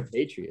going to beat the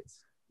Patriots.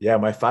 Yeah,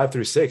 my 5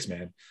 through 6,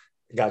 man.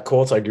 I got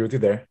Colts. I agree with you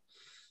there.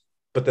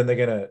 But then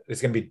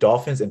it's going to be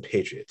Dolphins and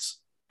Patriots.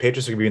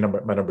 Patriots are going to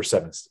be my number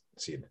 7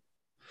 seed.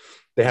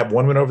 They have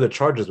one win over the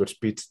Chargers, which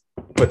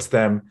puts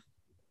them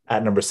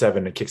at number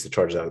 7 and kicks the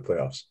Chargers out of the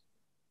playoffs.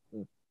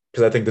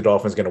 Because I think the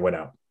Dolphins are going to win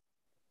out.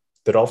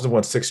 The Dolphins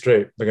won 6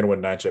 straight. They're going to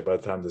win 9 straight by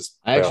the time this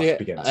playoffs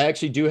begins. I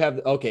actually do have.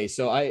 Okay,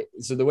 so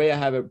the way I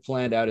have it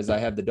planned out is I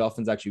have the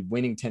Dolphins actually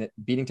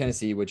beating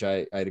Tennessee, which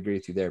I'd agree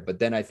with you there. But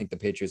then I think the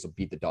Patriots will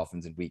beat the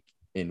Dolphins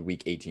in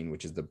week 18,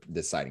 which is the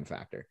deciding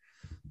factor,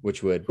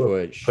 which would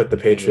put the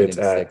Patriots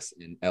at 6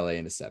 and LA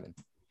into 7.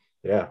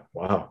 Yeah.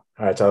 Wow.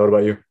 All right, Tyler, what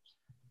about you?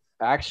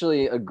 I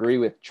actually agree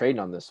with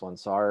Trayden on this one.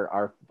 So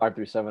our 5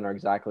 through 7 are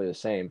exactly the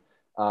same.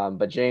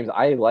 But James,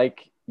 I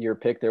like your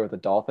pick there with the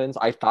Dolphins.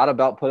 I thought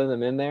about putting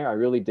them in there. I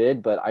really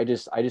did, but I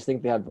just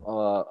think they have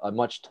a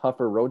much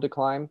tougher road to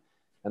climb,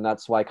 and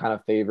that's why I kind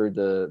of favored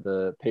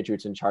the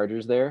Patriots and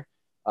Chargers there.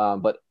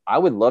 But I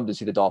would love to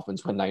see the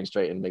Dolphins win 9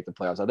 straight and make the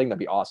playoffs. I think that'd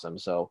be awesome.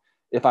 So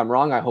if I'm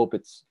wrong, I hope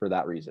it's for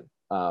that reason.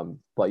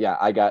 But yeah,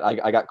 I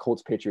got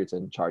Colts, Patriots,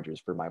 and Chargers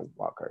for my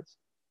wild cards.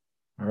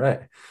 All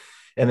right.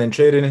 And then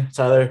Trayden,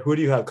 Tyler, who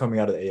do you have coming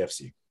out of the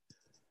AFC?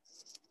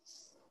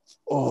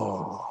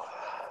 Oh,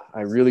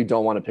 I really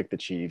don't want to pick the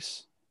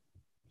Chiefs,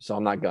 so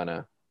I'm not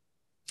gonna.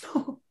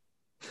 You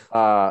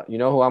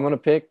know who I'm gonna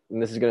pick,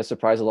 and this is gonna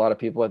surprise a lot of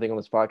people, I think, on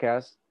this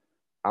podcast.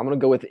 I'm gonna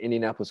go with the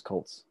Indianapolis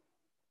Colts.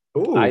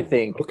 Ooh, I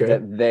think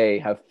that they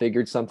have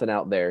figured something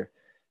out there,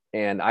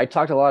 and I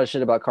talked a lot of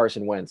shit about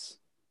Carson Wentz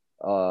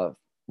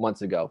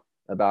months ago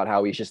about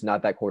how he's just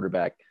not that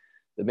quarterback.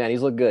 But man,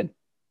 he's looked good,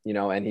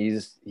 and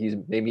he's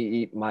made me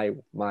eat my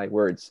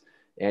words.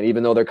 And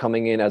even though they're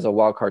coming in as a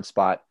wild card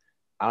spot,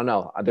 I don't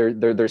know.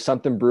 There's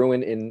something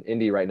brewing in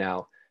Indy right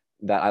now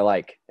that I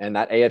like. And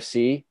that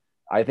AFC,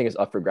 I think, is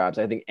up for grabs.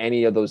 I think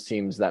any of those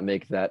teams that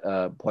make that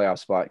playoff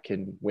spot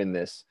can win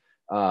this.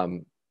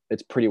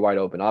 It's pretty wide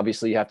open.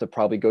 Obviously, you have to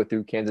probably go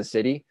through Kansas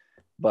City,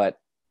 but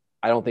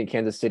I don't think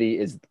Kansas City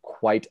is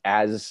quite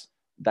as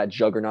that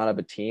juggernaut of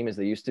a team as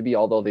they used to be,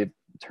 although they've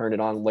turned it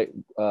on late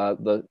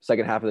the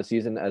second half of the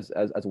season as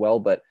well.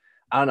 But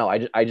I don't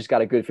know. I just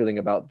got a good feeling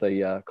about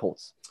the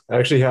Colts. I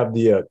actually have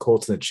the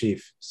Colts and the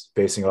Chiefs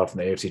facing off in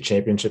the AFC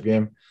Championship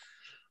game,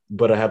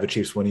 but I have the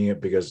Chiefs winning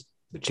it because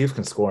the Chiefs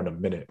can score in a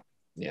minute.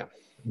 Yeah.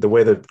 The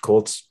way the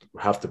Colts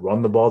have to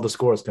run the ball to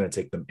score, it's going to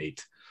take them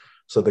 8.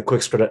 So the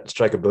quick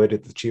strike ability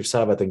that the Chiefs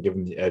have, I think, give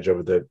them the edge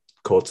over the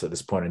Colts at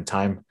this point in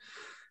time.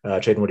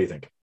 Trayden, what do you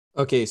think?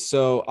 Okay,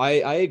 so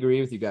I agree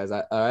with you guys.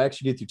 I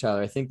actually agree with you,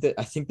 Tyler. I think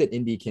that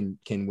Indy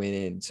can win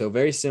in. So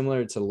very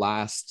similar to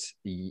last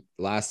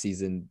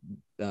season,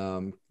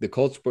 the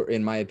Colts were,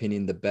 in my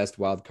opinion, the best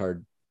wild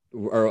card,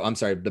 or I'm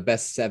sorry, the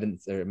best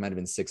 7th, or it might have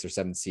been 6th or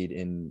 7th seed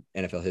in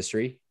NFL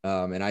history.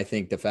 And I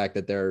think the fact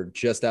that they're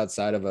just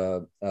outside of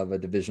a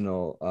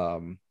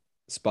divisional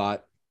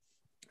spot,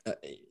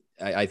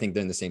 I think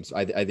they're in the same.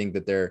 I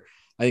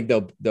think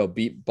they'll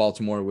beat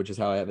Baltimore, which is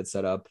how I have it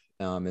set up.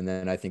 And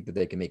then I think that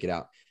they can make it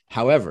out.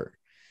 However,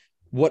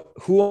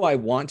 who I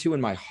want to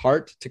in my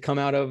heart to come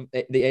out of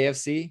the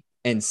AFC,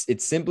 and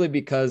it's simply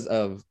because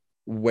of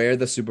where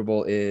the Super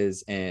Bowl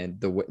is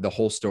and the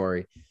whole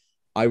story.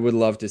 I would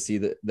love to see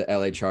the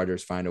LA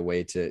Chargers find a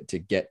way to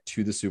get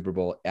to the Super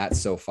Bowl at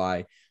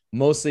SoFi,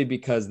 mostly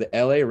because the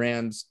LA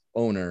Rams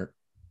owner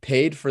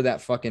paid for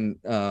that fucking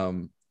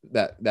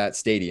that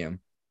stadium,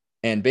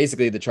 and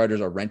basically the Chargers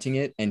are renting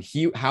it. And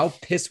how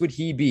pissed would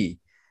he be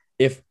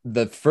if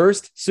the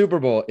first Super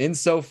Bowl in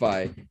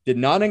SoFi did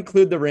not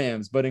include the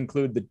Rams, but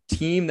include the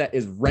team that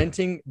is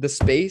renting the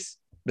space,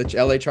 the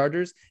LA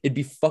Chargers? It'd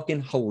be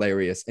fucking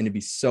hilarious, and it'd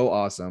be so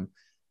awesome.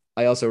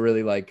 I also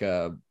really like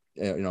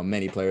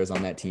many players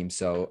on that team,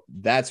 so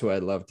that's who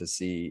I'd love to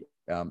see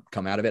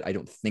come out of it. I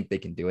don't think they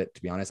can do it,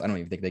 to be honest. I don't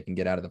even think they can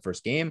get out of the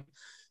first game.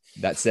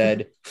 That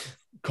said,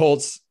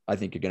 Colts, I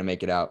think you're going to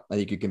make it out. I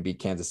think you can beat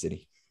Kansas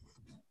City.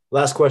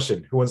 Last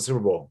question. Who wins the Super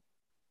Bowl?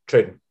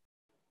 Trayden.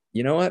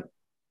 You know what?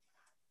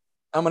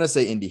 I'm going to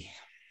say Indy.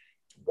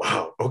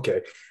 Wow.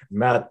 Okay.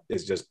 Matt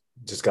is just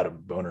got a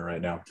boner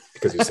right now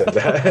because you said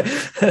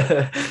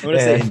that. I'm going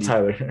to say Indy.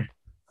 Tyler.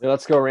 Yeah,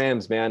 let's go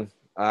Rams, man.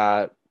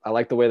 I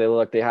like the way they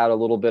look. They had a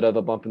little bit of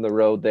a bump in the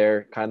road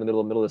there, kind of the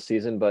middle of the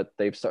season, but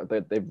they've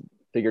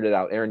figured it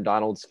out. Aaron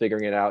Donald's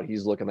figuring it out.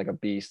 He's looking like a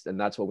beast, and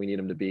that's what we need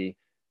him to be.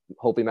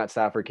 Hopefully Matt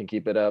Stafford can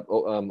keep it up.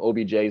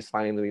 OBJ is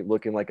finally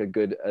looking like a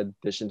good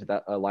addition to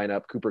that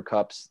lineup. Cooper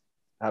Kupp's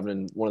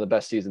having one of the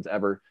best seasons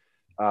ever.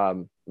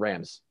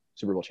 Rams,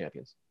 Super Bowl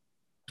champions.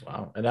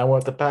 Wow. And I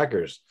want the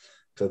Packers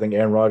because I think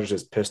Aaron Rodgers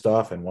is pissed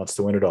off and wants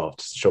to win it all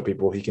to show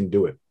people he can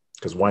do it,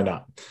 because why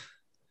not?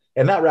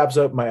 And that wraps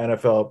up my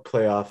NFL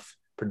playoff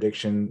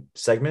prediction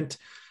segment.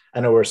 I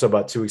know we're still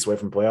about 2 weeks away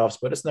from playoffs,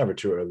 but it's never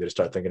too early to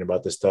start thinking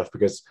about this stuff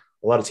because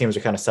a lot of teams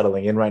are kind of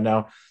settling in right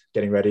now,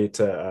 getting ready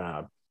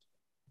to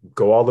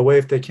go all the way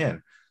if they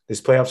can.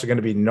 These playoffs are going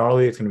to be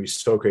gnarly. It's going to be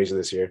so crazy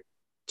this year.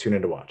 Tune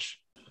in to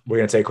watch. We're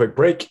going to take a quick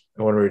break,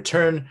 and when we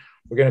return,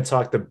 we're going to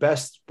talk the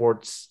best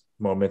sports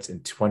moments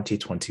in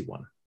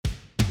 2021.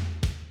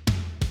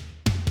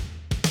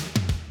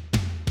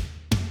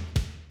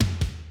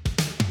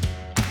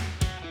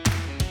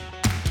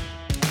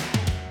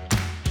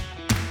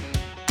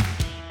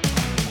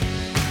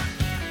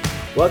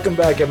 Welcome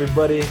back,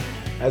 everybody.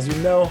 As you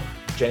know,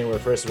 January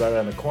 1st is right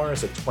around the corner,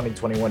 so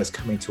 2021 is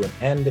coming to an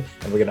end,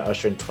 and we're going to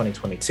usher in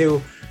 2022.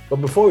 But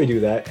before we do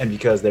that, and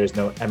because there's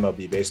no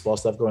MLB baseball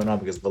stuff going on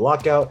because of the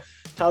lockout,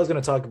 Tyler's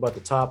going to talk about the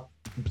top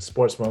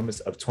sports moments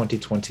of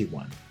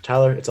 2021.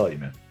 Tyler, it's all you,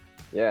 man.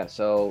 Yeah,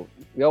 so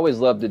we always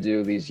love to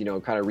do these,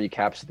 kind of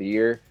recaps of the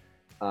year.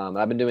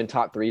 I've been doing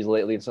top threes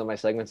lately in some of my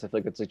segments. I feel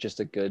like it's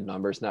just a good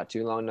number. It's not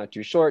too long, not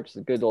too short. It's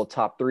a good little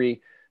top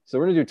three. So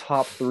we're going to do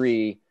top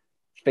three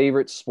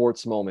favorite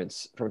sports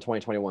moments from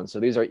 2021.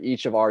 So these are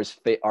each of our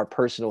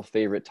personal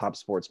favorite top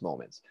sports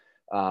moments.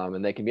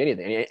 And they can be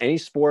anything, any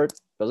sport,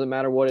 doesn't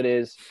matter what it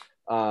is.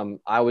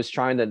 I was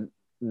trying to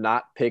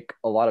not pick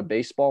a lot of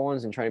baseball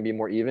ones and trying to be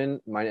more even.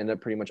 Mine ended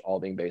up pretty much all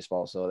being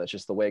baseball. So that's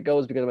just the way it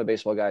goes because I'm a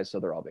baseball guy. So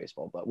they're all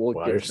baseball, but we'll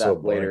get to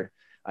that later.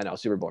 I know,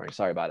 super boring.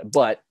 Sorry about it,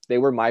 but they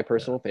were my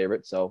personal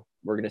favorite. So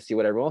we're going to see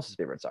what everyone else's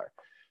favorites are.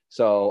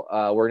 So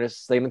we're going to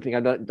same thing.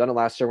 I've done it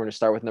last year. We're going to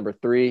start with number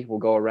 3. We'll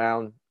go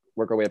around,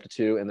 work our way up to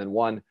 2 and then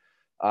 1.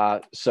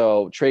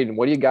 So Trayden,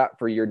 what do you got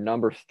for your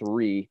number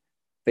 3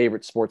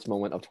 favorite sports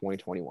moment of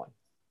 2021?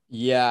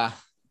 Yeah.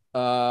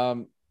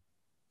 I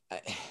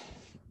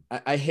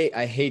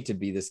hate to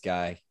be this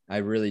guy. I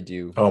really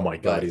do. Oh my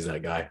God, he's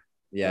that guy.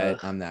 Yeah,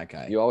 I'm that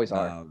guy. You always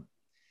are.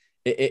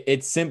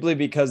 It's simply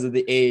because of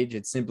the age.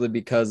 It's simply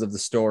because of the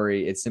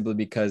story. It's simply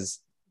because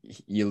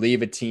you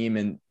leave a team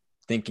and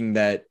thinking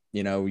that,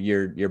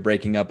 you're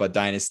breaking up a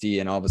dynasty,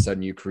 and all of a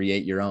sudden you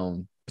create your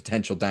own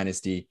potential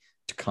dynasty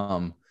to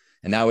come.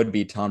 And that would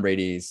be Tom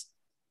Brady's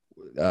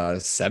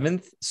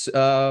 7th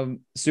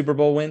Super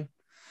Bowl win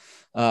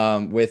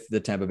with the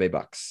Tampa Bay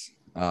Bucks.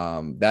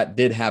 That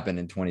did happen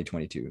in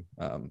 2022.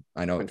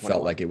 I know it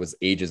felt like it was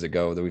ages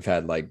ago that we've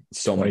had like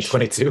so much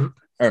 2022.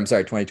 Or I'm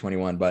sorry,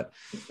 2021. But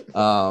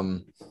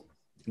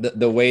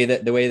the way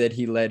that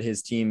he led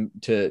his team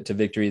to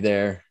victory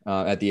there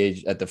at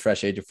the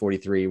fresh age of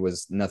 43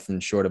 was nothing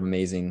short of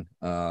amazing.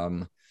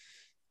 And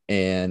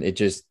it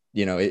just,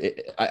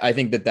 I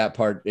think that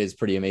part is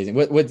pretty amazing.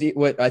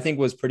 What I think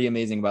was pretty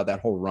amazing about that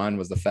whole run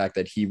was the fact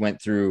that he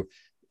went through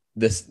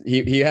this.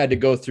 He had to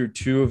go through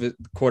 2 of the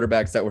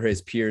quarterbacks that were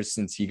his peers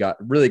since he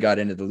really got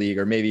into the league,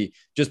 or maybe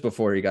just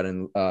before he got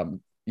in.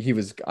 He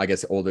was, I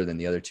guess, older than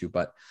the other 2,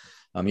 but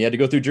he had to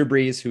go through Drew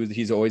Brees, who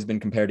he's always been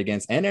compared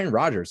against, and Aaron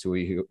Rodgers, who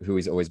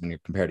he's always been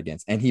compared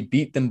against, and he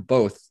beat them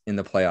both in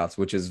the playoffs,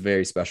 which is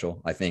very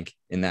special, I think,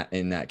 in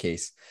that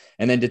case.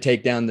 And then to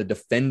take down the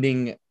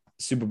defending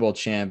Super Bowl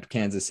champ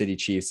Kansas City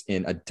Chiefs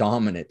in a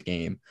dominant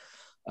game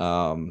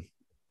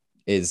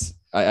is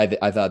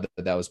I thought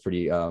that was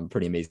pretty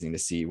amazing to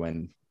see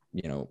when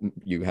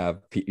you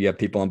have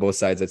people on both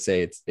sides that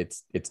say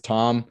it's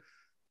Tom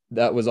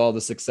that was all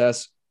the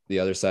success. The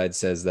other side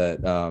says that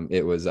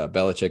it was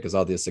Belichick is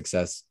all the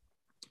success.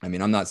 I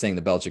mean, I'm not saying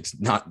that Belichick's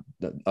not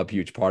a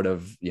huge part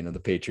of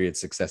the Patriots'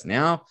 success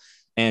now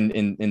and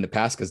in the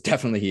past, because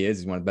definitely he is.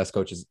 He's one of the best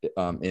coaches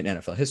in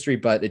NFL history.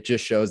 But it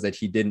just shows that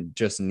he didn't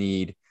just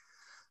need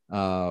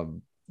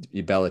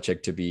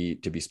Belichick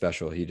to be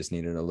special. He just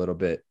needed a little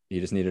bit. He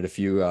just needed a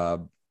few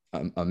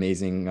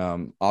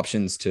amazing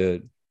options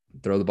to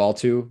throw the ball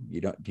to. He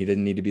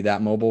didn't need to be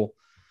that mobile,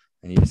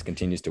 and he just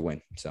continues to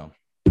win. So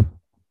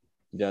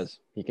He does.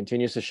 He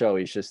continues to show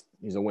he's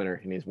a winner,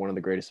 and he's one of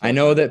the greatest. I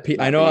know that.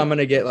 I know I'm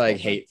gonna get like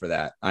hate for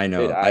that. I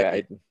know.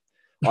 I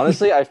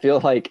honestly, I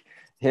feel like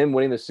him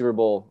winning the Super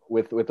Bowl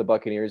with the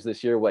Buccaneers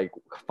this year, like,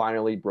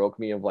 finally broke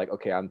me of like,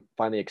 okay, I'm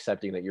finally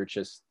accepting that you're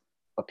just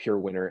a pure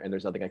winner, and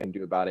there's nothing I can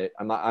do about it.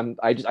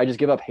 I just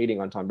give up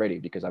hating on Tom Brady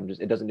because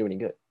it doesn't do any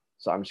good.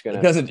 So I'm just gonna.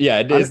 It doesn't.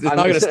 Yeah, it's not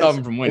gonna stop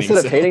him from winning.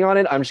 Instead of hating on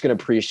it, I'm just gonna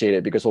appreciate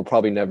it because we'll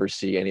probably never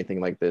see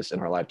anything like this in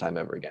our lifetime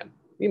ever again.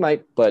 We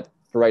might, but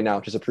for right now,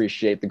 just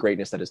appreciate the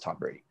greatness that is Tom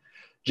Brady.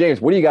 James,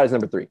 what do you got as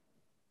number 3?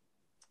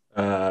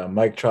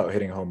 Mike Trout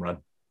hitting a home run.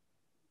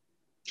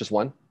 Just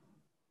one?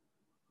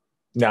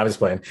 No, I'm just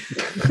playing.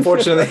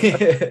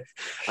 Unfortunately,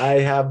 I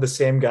have the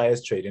same guy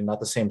as Traden,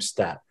 not the same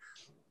stat.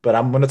 But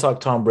I'm going to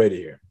talk Tom Brady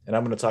here, and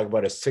I'm going to talk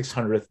about his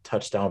 600th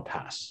touchdown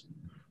pass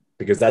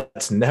because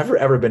that's never,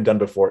 ever been done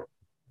before,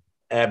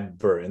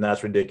 ever, and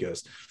that's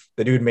ridiculous.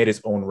 The dude made his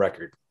own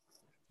record.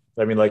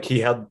 I mean, like,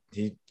 he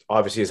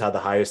obviously has had the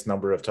highest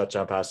number of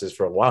touchdown passes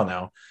for a while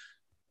now,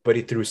 but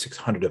he threw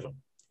 600 of them,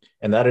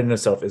 and that in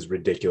itself is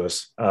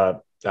ridiculous. I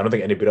don't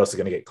think anybody else is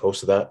going to get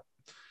close to that.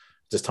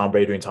 Just Tom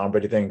Brady doing Tom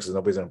Brady things because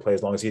nobody's going to play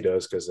as long as he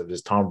does because of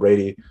his Tom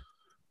Brady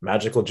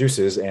magical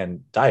juices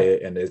and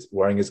diet and is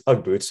wearing his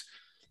Ugg boots,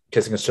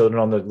 kissing his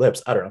children on the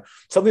lips. I don't know.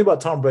 Something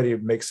about Tom Brady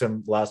makes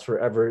him last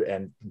forever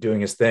and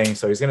doing his thing.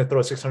 So he's going to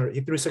throw 600.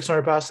 He threw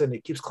 600 passes and he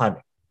keeps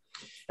climbing.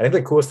 I think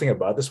the coolest thing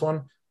about this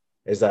one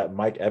is that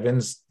Mike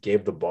Evans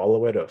gave the ball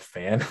away to a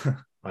fan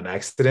on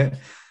accident.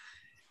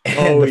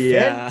 And the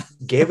fan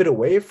gave it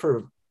away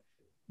for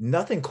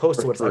nothing close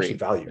to what it's actually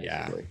valued.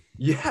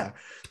 Yeah.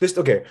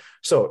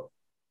 So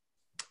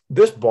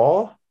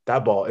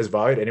that ball is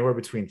valued anywhere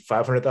between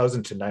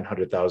 $500,000 to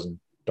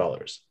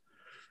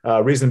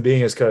 $900,000. Reason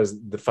being is because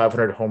the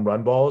 500 home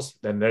run balls,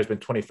 then there's been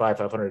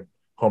 500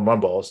 home run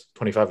balls,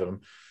 25 of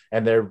them,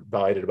 and they're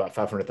valued at about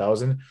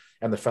 500,000.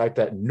 And the fact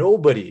that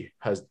nobody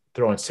has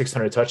thrown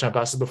 600 touchdown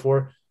passes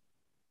before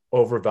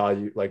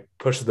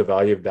pushes the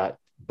value of that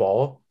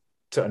ball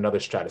to another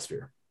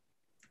stratosphere.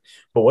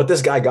 But what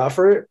this guy got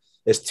for it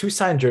is 2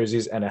 signed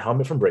jerseys and a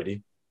helmet from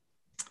Brady,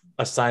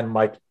 a signed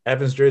Mike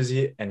Evans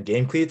jersey and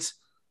game cleats,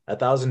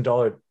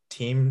 $1,000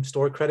 team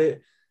store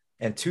credit,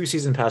 and 2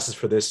 season passes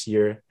for this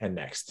year and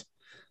next.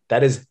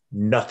 That is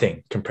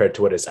nothing compared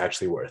to what it's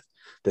actually worth.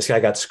 This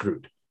guy got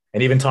screwed.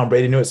 And even Tom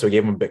Brady knew it, so he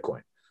gave him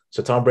Bitcoin.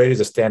 So Tom Brady's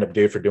a stand-up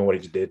dude for doing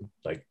what he did.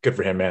 Like, good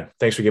for him, man.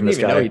 Thanks for giving this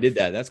guy. I didn't even know he did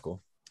that. That's cool.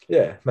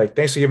 Yeah, like,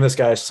 thanks for giving this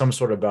guy some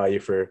sort of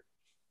value for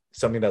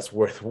something that's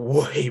worth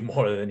way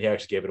more than he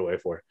actually gave it away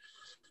for.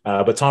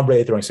 But Tom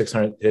Brady throwing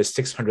his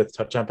 600th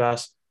touchdown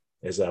pass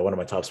is one of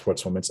my top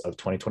sports moments of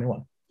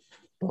 2021.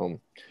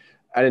 Boom.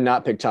 I did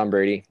not pick Tom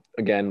Brady.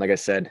 Again, like I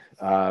said,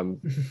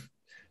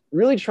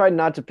 really tried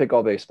not to pick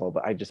all baseball,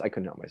 but I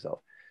couldn't help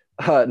myself.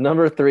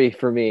 Number 3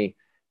 for me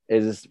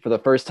is, for the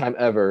first time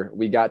ever,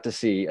 we got to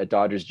see a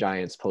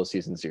Dodgers-Giants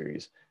postseason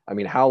series. I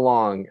mean, how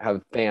long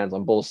have fans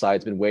on both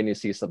sides been waiting to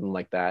see something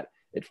like that?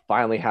 It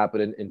finally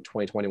happened in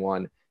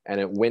 2021, and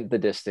it went the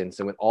distance.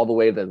 It went all the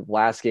way to the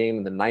last game,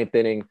 in the 9th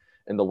inning,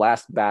 and the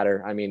last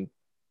batter. I mean,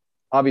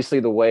 obviously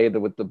the way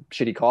with the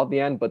shitty call at the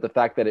end, but the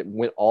fact that it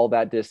went all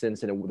that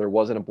distance and there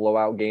wasn't a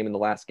blowout game in the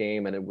last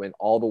game, and it went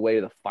all the way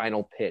to the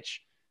final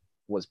pitch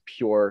was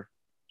pure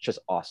just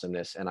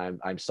awesomeness. And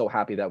I'm so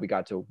happy that we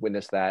got to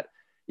witness that.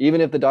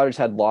 Even if the Dodgers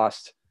had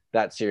lost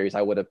that series,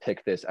 I would have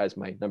picked this as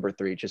my number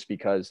 3 just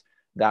because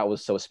that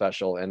was so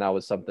special. And that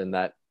was something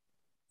that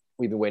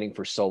we've been waiting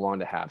for so long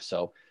to have.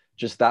 So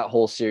just that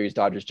whole series,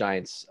 Dodgers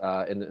Giants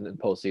in the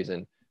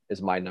postseason,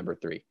 is my number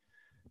 3.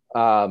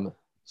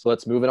 So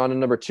let's move it on to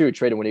number 2.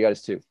 Traden, what do you got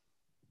as 2?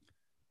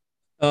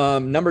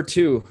 Number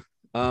 2,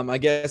 I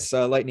guess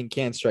lightning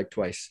can strike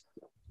twice.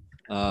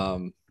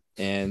 And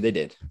they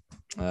did.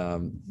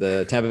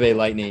 The Tampa Bay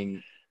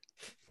Lightning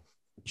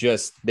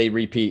they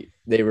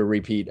were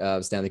repeat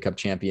Stanley Cup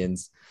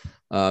champions.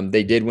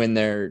 They did win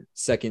their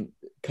second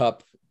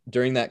cup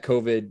during that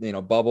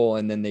COVID, bubble,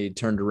 and then they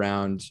turned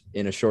around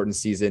in a shortened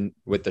season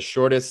with the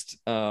shortest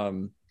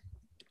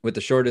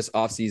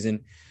off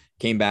season,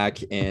 came back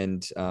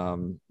and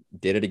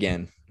did it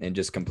again and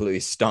just completely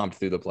stomped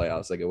through the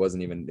playoffs. Like it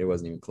wasn't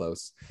even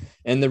close.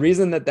 And the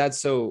reason that's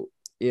so,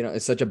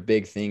 it's such a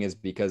big thing is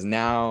because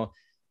now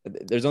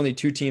there's only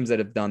 2 teams that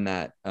have done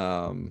that.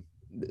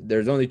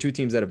 There's only 2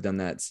 teams that have done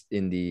that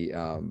in the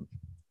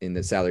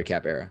salary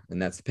cap era,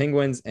 and that's the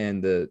Penguins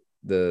and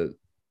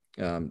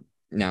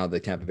now the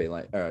Tampa Bay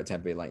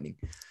Lightning.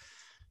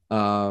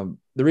 The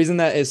reason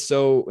that is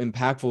so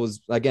impactful is,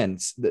 again,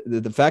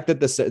 the fact that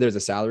there's a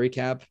salary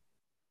cap.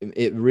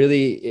 It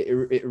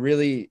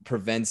really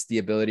prevents the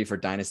ability for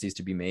dynasties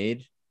to be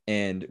made.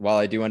 And while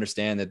I do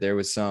understand that there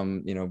was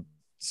some,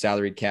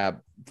 salary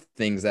cap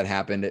things that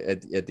happened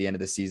at the end of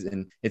the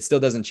season, it still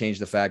doesn't change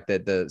the fact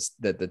that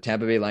the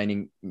Tampa Bay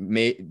Lightning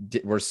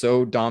were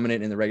so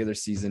dominant in the regular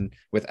season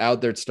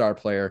without their star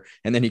player,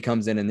 and then he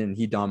comes in and then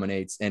he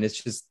dominates, and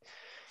it's just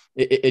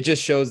it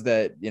just shows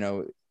that, you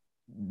know,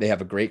 they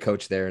have a great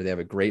coach there. They have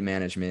a great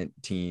management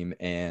team,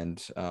 and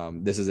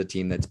this is a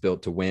team that's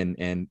built to win.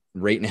 And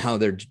right now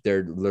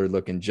they're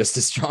looking just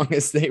as strong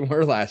as they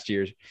were last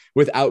year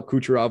without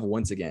Kucherov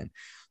once again.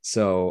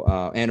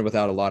 So and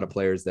without a lot of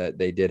players that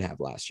they did have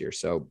last year.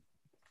 So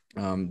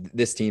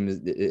this team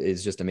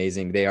is just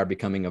amazing. They are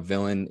becoming a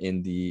villain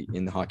in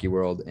the hockey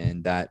world,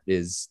 and that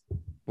is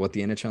what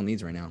the NHL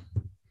needs right now.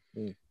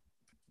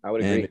 I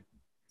would agree.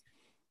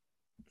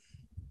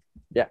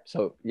 Yeah.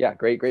 So yeah,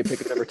 great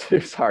pick at number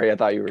 2. Sorry, I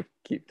thought you were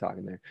keep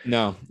talking there.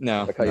 No.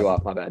 I cut you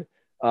off. My bad.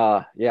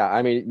 Yeah.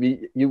 I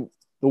mean,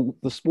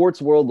 the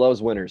sports world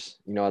loves winners.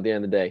 You know, at the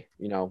end of the day,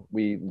 you know,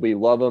 we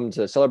love them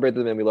to celebrate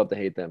them and we love to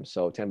hate them.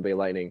 So Tampa Bay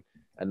Lightning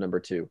at number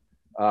 2.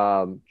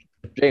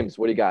 James,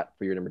 what do you got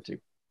for your number 2?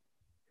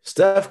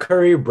 Steph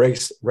Curry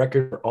breaks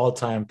record for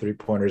all-time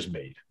three-pointers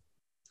made.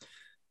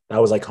 That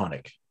was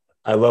iconic.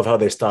 I love how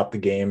they stopped the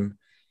game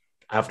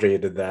after he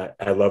did that.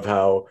 I love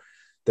how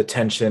the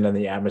tension and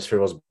the atmosphere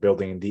was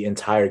building the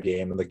entire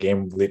game and the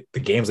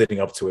games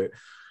leading up to it,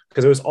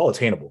 because it was all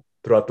attainable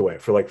throughout the way.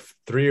 For like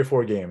 3 or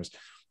 4 games,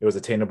 it was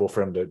attainable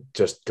for him to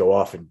just go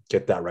off and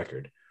get that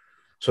record.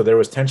 So there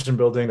was tension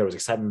building, there was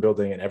excitement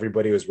building, and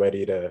everybody was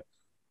ready to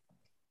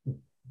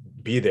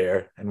be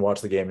there and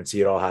watch the game and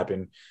see it all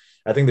happen.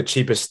 I think the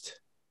cheapest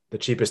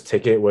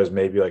ticket was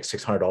maybe like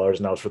 $600,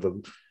 and that was for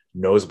the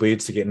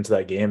nosebleeds to get into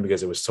that game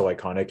because it was so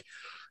iconic.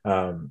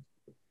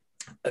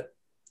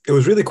 It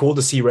was really cool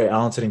to see Ray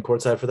Allen sitting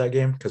courtside for that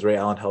game, because Ray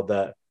Allen held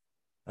that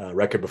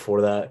record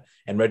before that,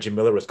 and Reggie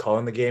Miller was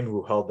calling the game,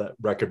 who held that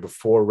record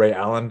before Ray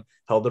Allen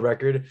held the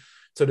record.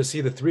 So to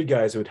see the 3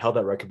 guys who had held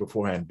that record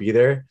beforehand be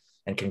there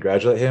and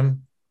congratulate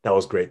him, that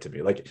was great to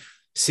me. Like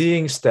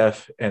seeing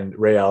Steph and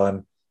Ray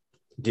Allen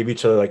give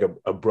each other like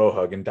a bro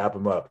hug and dap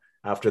him up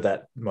after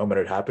that moment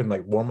had happened,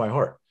 like warmed my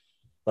heart.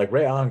 Like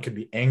Ray Allen could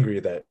be angry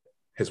that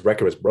his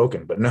record was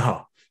broken, but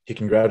no, he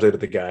congratulated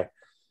the guy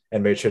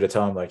and made sure to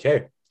tell him like,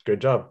 hey,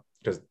 good job,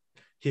 because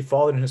he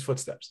followed in his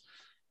footsteps.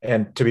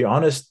 And to be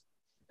honest,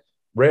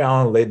 Ray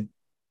Allen laid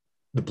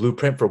the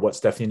blueprint for what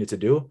Steph needed to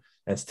do,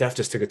 and Steph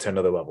just took it to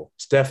another level.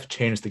 Steph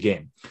changed the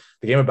game.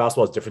 The game of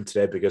basketball is different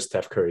today because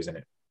Steph Curry's in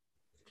it.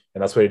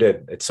 And that's what he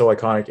did. It's so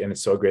iconic, and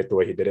it's so great the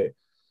way he did it.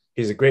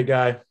 He's a great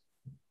guy.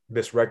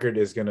 This record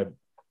is going to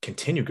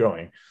continue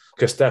growing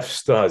because Steph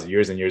still has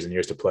years and years and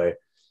years to play.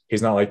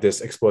 He's not like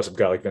this explosive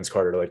guy like Vince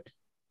Carter. Like,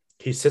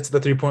 he sits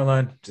at the 3-point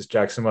line, just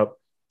jacks him up,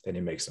 and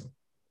he makes them.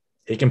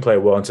 He can play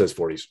well into his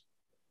 40s.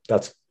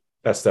 That's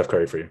Steph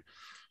Curry for you.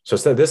 So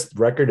this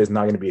record is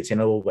not going to be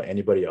attainable by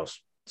anybody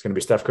else. It's going to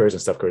be Steph Curry's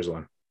and Steph Curry's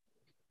alone.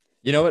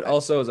 You know what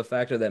also is a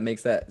factor that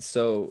makes that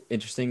so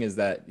interesting is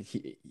that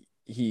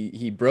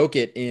he broke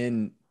it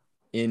in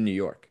New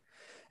York.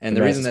 And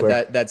the reason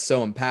that's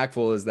so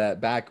impactful is that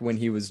back when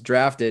he was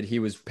drafted, he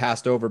was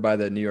passed over by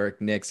the New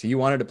York Knicks. He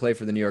wanted to play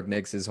for the New York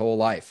Knicks his whole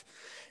life.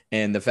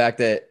 And the fact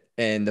that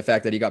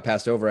he got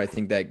passed over, I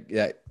think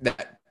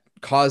that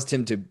caused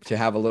him to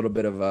have a little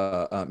bit of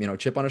a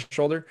chip on his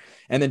shoulder,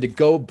 and then to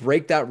go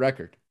break that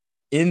record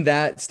in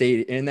that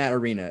state, in that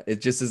arena.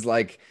 It just is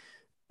like,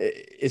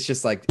 it's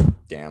just like,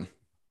 damn.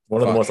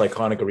 One of the most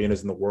iconic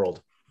arenas in the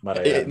world.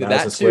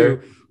 That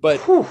too.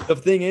 But the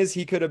thing is,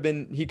 he could have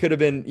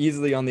been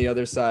easily on the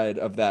other side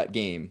of that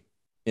game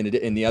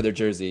in the other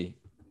jersey,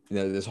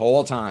 this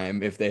whole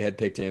time if they had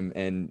picked him,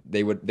 and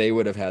they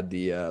would have had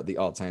the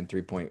all-time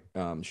 3-point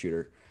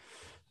shooter.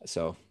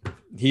 So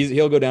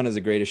he'll go down as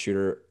the greatest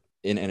shooter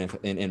in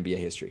NBA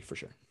history for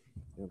sure.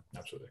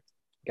 Absolutely.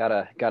 Got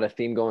a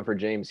theme going for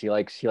James. He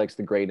likes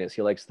the greatness.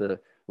 He likes the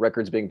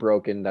records being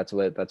broken. That's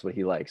what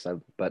he likes.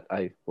 But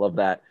I love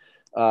that.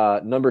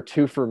 Number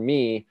 2 for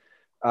me,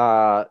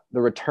 the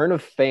return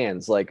of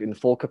fans, like in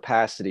full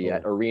capacity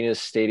at arenas,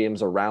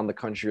 stadiums around the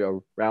country,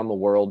 around the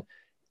world.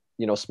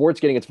 You know, sports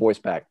getting its voice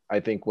back,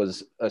 I think,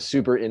 was a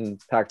super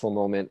impactful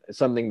moment. It's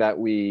something that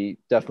we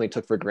definitely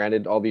took for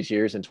granted all these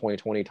years, and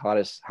 2020 taught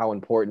us how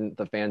important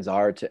the fans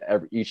are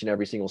to each and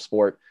every single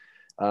sport.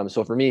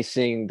 So for me,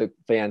 seeing the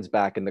fans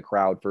back in the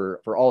crowd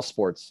for all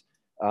sports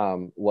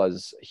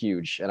was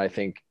huge. And I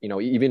think,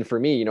 even for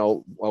me,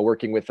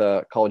 working with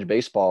college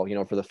baseball,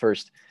 for the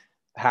first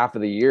half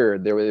of the year,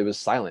 it was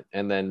silent.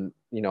 And then,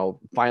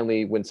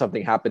 finally, when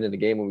something happened in the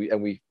game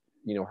and we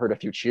heard a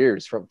few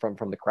cheers from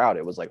the crowd,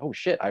 it was like, oh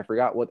shit, I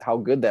forgot how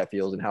good that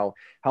feels and how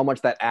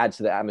much that adds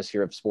to the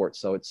atmosphere of sports.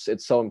 So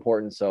it's so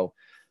important. So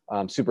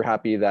I'm super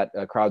happy that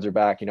crowds are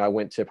back. I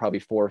went to probably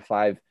 4 or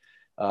 5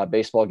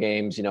 baseball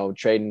games.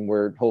 Traden,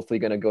 we're hopefully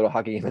going to go to a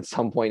hockey game at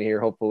some point here,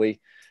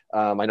 hopefully.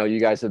 I know you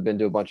guys have been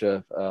to a bunch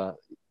of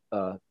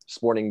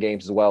sporting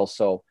games as well.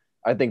 So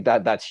I think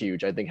that's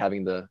huge. I think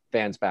having the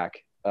fans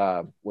back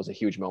was a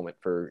huge moment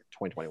for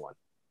 2021.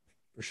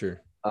 For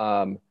sure.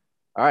 All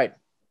right.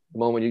 The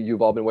moment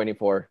you've all been waiting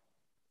for.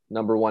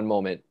 Number 1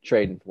 moment.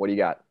 Traden, what do you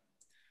got?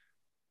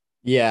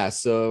 Yeah.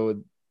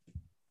 So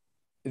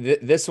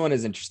This one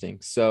is interesting.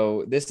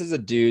 So this is a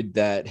dude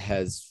that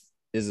this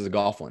is a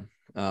golf one.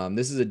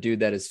 This is a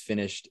dude that has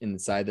finished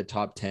inside the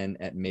top 10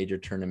 at major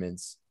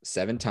tournaments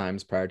 7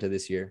 times prior to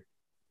this year.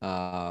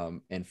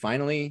 And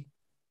finally,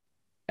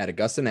 at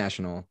Augusta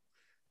National,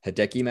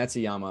 Hideki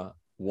Matsuyama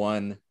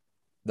won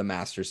the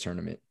Masters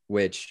tournament,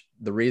 which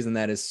the reason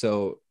that is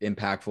so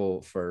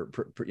impactful for,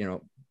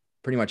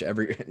 pretty much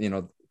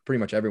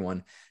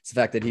everyone is the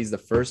fact that he's the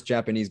first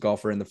Japanese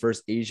golfer and the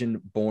first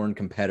Asian-born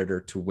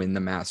competitor to win the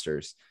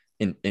Masters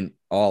in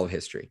all of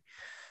history.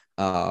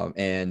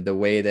 And the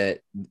way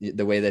that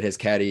his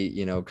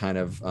caddy, kind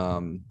of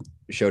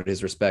showed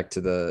his respect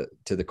to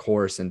the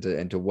course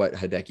and to what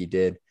Hideki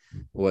did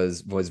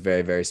was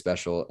very, very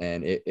special.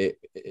 And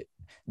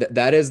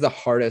that is the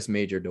hardest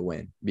major to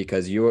win,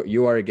 because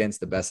you are against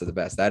the best of the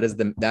best. That is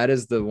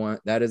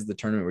the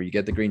tournament where you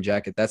get the green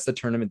jacket. That's the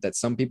tournament that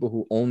some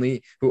people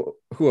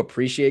who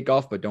appreciate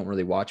golf but don't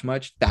really watch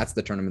much, that's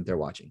the tournament they're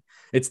watching.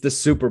 It's the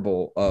Super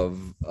Bowl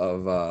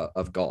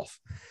of golf.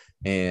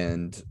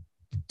 And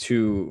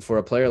for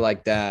a player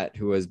like that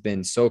who has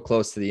been so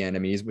close to the end, I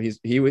mean,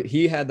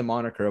 he had the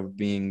moniker of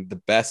being the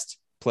best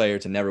player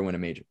to never win a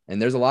major.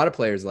 And there's a lot of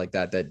players like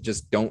that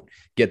just don't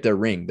get their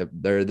ring.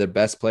 They're the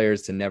best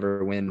players to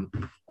never win,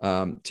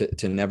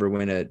 to never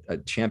win a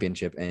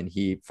championship. And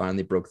he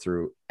finally broke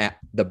through at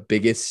the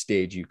biggest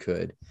stage you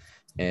could.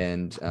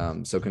 And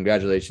so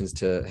congratulations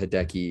to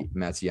Hideki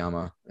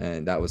Matsuyama.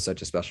 And that was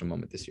such a special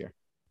moment this year.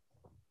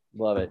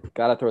 Love it.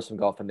 Gotta throw some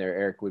golf in there.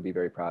 Eric would be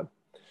very proud.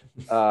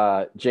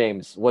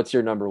 James, what's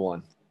your number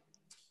one?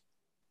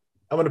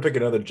 I'm going to pick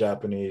another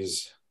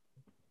Japanese,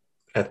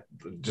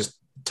 just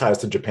ties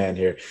to Japan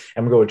here.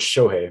 I'm going to go with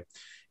Shohei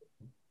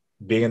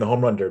being in the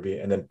home run derby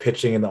and then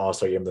pitching in the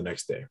All-Star game the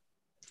next day.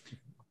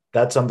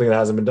 That's something that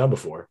hasn't been done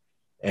before,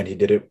 and he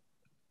did it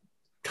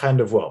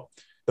kind of well.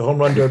 The home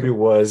run derby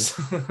was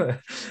a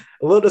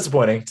little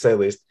disappointing, to say the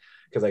least,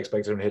 because I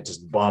expected him to hit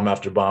just bomb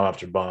after bomb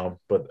after bomb,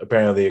 but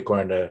apparently,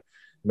 according to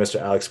Mr.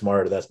 Alex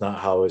Martin, that's not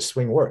how his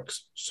swing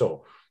works.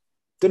 So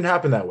didn't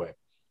happen that way,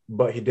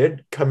 but he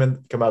did come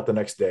out the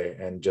next day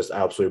and just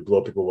absolutely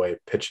blow people away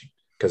pitching,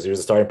 because he was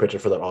the starting pitcher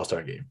for that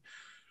All-Star game.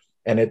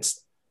 And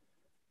it's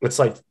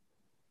like,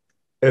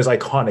 it was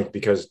iconic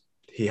because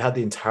he had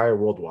the entire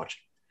world watching.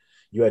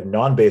 You had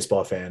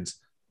non-baseball fans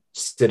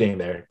sitting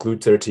there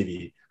glued to their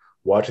TV,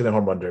 watching the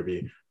home run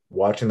derby,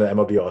 watching the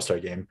MLB All-Star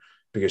game,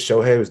 because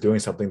Shohei was doing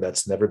something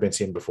that's never been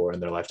seen before in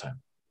their lifetime.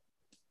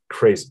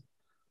 Crazy.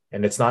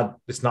 And it's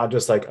not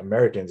just like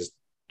Americans, it's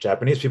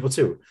Japanese people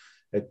too.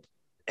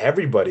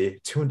 Everybody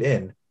tuned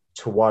in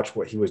to watch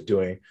what he was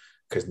doing,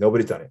 because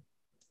nobody's done it.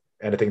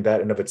 And I think that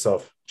in of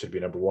itself should be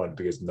number one,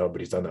 because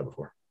nobody's done that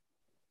before.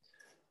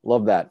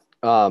 Love that.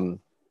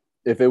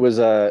 If it was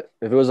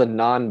a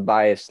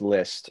non-biased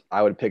list,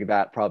 I would pick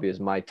that probably as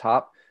my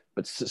top,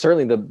 but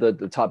certainly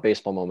the top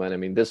baseball moment. I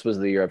mean, this was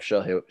the year of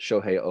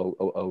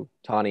Shohei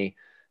Ohtani.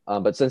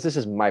 But since this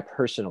is my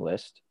personal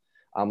list,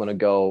 I'm going to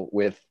go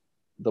with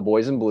the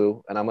boys in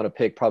blue, and I'm going to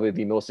pick probably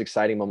the most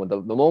exciting moment,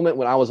 the moment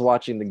when I was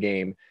watching the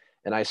game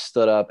and I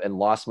stood up and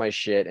lost my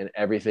shit and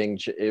everything.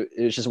 It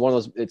was just one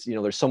of those,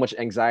 there's so much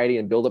anxiety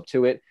and build up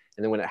to it.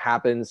 And then when it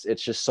happens,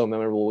 it's just so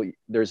memorable.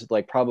 There's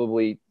like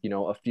probably,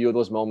 a few of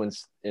those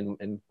moments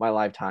in my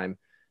lifetime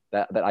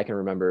that I can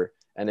remember.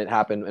 And it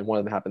happened. And one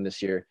of them happened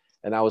this year.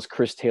 And that was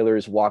Chris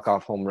Taylor's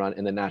walk-off home run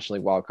in the National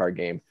League wildcard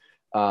game.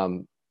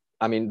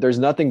 I mean, there's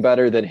nothing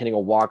better than hitting a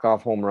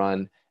walk-off home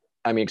run.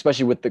 I mean,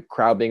 especially with the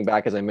crowd being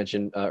back, as I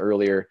mentioned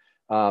earlier,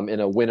 in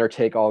a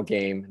winner-take-all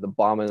game, the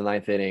bomb in the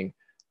ninth inning.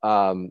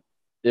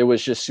 It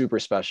was just super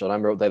special. And I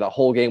remember the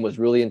whole game was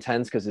really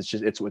intense, because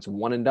it's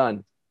one and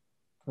done.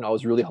 And I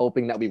was really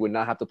hoping that we would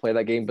not have to play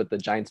that game, but the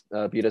Giants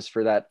beat us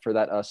for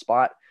that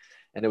spot.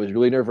 And it was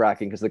really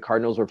nerve-wracking, because the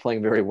Cardinals were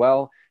playing very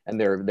well, and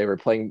they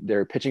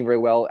were pitching very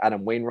well.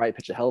 Adam Wainwright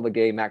pitched a hell of a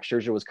game. Max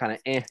Scherzer was kind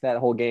of that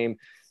whole game,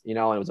 and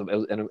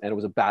it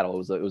was a battle.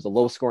 It was a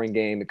low-scoring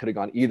game. It could have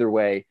gone either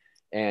way.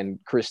 And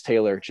Chris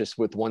Taylor, just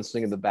with one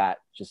swing of the bat,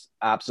 just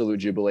absolute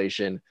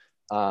jubilation.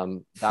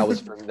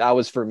 That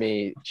was for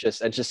me,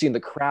 just seeing the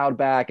crowd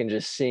back and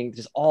just seeing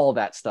just all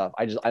that stuff.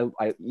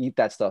 I eat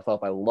that stuff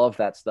up. I love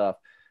that stuff.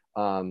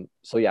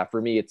 So yeah,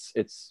 for me,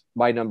 it's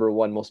my number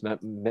one most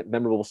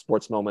memorable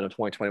sports moment of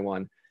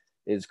 2021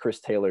 is Chris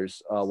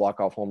Taylor's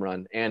walk-off home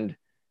run. And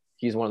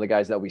he's one of the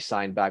guys that we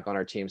signed back on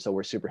our team. So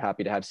we're super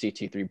happy to have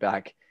CT3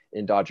 back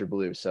in Dodger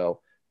blue.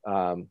 So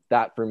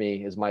that for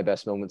me is my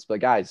best moments. But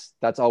guys,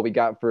 that's all we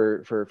got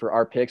for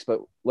our picks.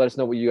 But let us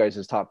know what you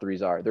guys' top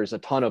threes are. There's a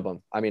ton of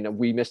them. I mean,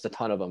 we missed a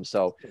ton of them.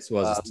 So this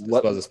was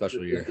a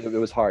special year. It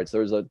was hard. So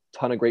there was a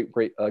ton of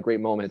great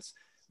moments.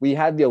 We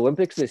had the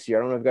Olympics this year.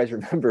 I don't know if you guys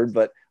remembered,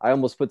 but I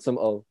almost put some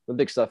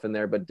Olympic stuff in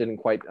there, but didn't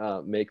quite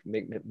make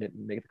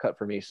the cut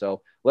for me.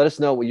 So let us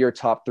know what your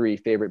top 3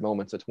 favorite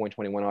moments of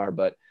 2021 are.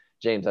 But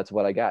James, that's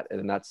what I got,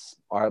 and that's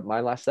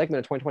my last segment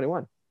of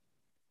 2021.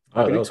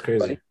 Oh, that was crazy.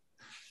 Buddy.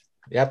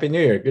 Happy New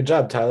Year. Good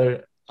job,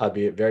 Tyler. I'll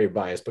be very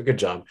biased, but good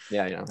job.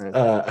 Yeah.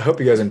 I hope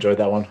you guys enjoyed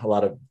that one. A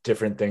lot of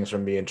different things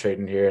from me and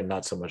Trayden here, and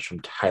not so much from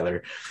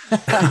Tyler.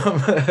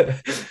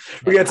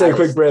 We got to take a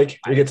quick break.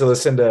 We get to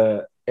listen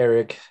to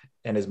Eric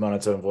and his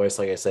monotone voice,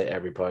 like I say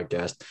every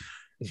podcast.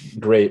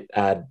 Great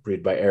ad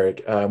read by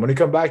Eric. When we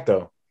come back,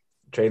 though,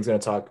 Traden's going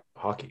to talk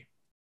hockey.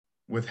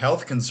 With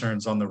health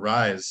concerns on the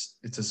rise,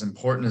 it's as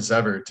important as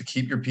ever to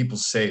keep your people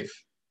safe.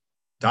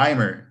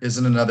 Dimer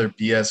isn't another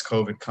BS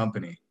COVID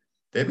company.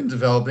 They've been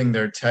developing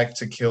their tech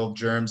to kill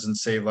germs and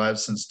save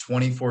lives since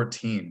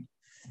 2014.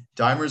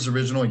 Dimer's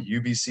original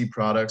UVC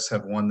products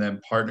have won them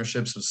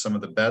partnerships with some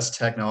of the best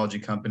technology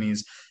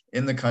companies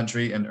in the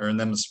country and earned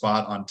them a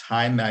spot on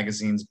Time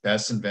Magazine's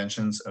Best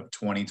Inventions of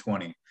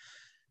 2020.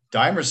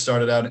 Dimer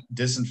started out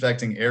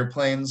disinfecting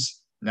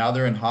airplanes. Now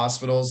they're in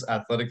hospitals,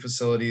 athletic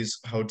facilities,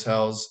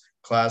 hotels,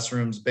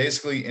 classrooms,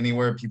 basically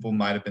anywhere people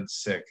might have been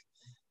sick.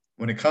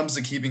 When it comes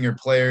to keeping your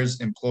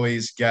players,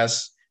 employees,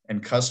 guests,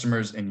 and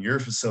customers in your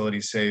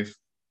facility safe,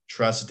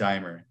 trust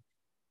Dimer.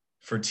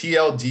 For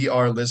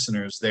TLDR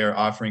listeners, they are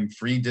offering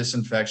free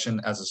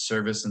disinfection as a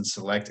service in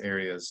select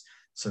areas.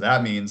 So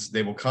that means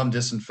they will come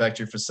disinfect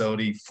your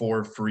facility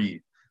for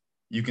free.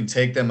 You can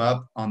take them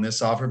up on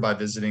this offer by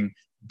visiting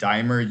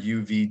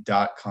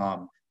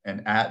dimeruv.com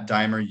and at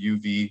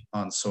dimeruv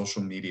on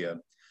social media.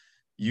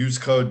 Use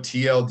code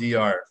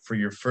TLDR for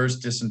your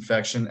first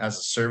disinfection as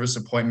a service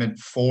appointment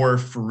for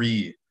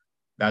free.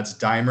 That's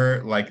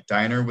Dimer, like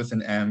diner with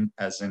an M,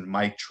 as in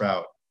Mike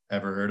Trout.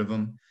 Ever heard of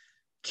him?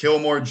 Kill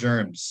more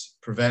germs,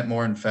 prevent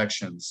more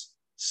infections,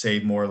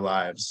 save more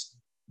lives.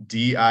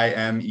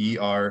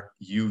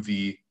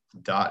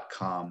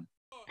 dimeruv.com.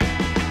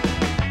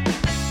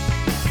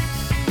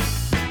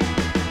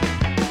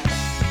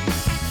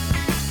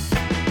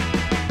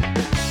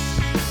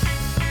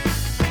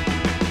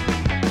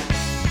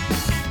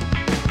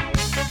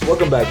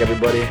 Welcome back,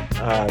 everybody.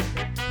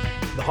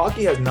 The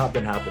hockey has not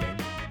been happening,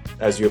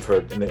 as you have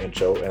heard in the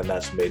intro, and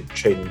that's made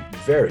Traden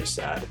very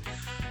sad.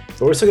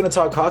 But we're still going to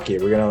talk hockey.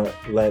 We're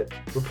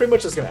pretty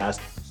much just going to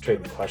ask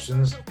Traden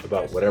questions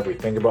about whatever we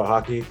think about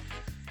hockey.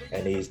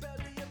 And he's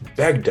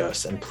begged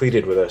us and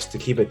pleaded with us to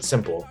keep it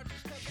simple,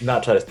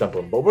 not try to stump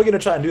him. But we're going to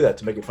try and do that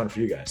to make it fun for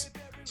you guys.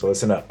 So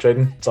listen up.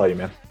 Traden, it's all you,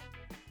 man.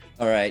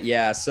 All right.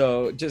 Yeah.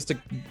 So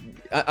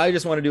I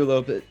just want to do a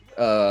little bit,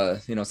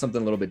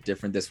 something a little bit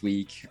different this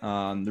week.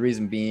 The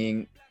reason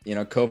being,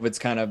 COVID's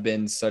kind of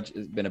been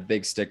a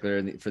big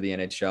stickler for the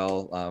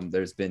NHL.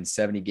 There's been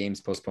 70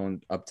 games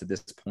postponed up to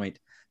this point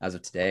as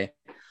of today.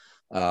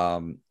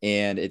 And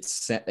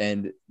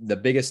the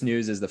biggest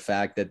news is the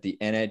fact that the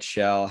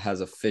NHL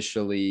has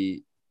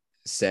officially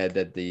said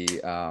that the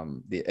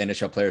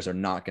NHL players are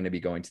not going to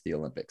be going to the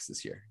Olympics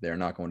this year. They're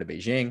not going to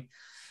Beijing.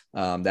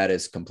 That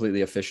is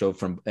completely official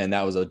and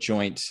that was a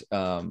joint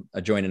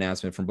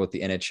announcement from both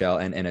the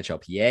NHL and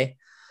NHLPA.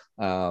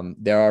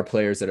 There are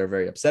players that are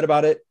very upset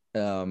about it.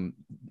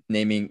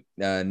 Namely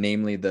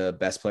the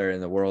best player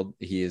in the world.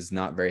 He is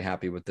not very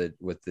happy with the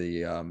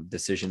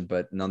decision,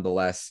 but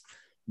nonetheless,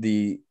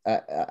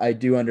 I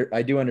do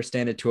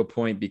understand it to a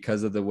point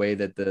because of the way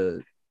that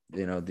the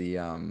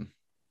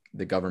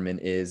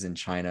government is in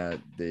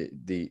China.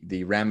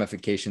 The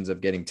ramifications of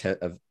getting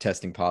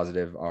testing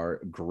positive are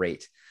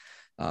great.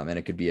 And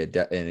it could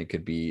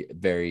be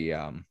very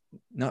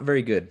not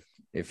very good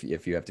if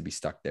you have to be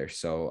stuck there.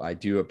 So I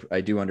do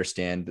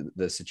understand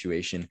the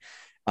situation.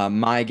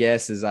 My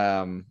guess is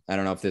I don't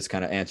know if this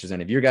kind of answers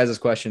any of your guys'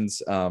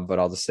 questions, but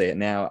I'll just say it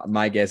now.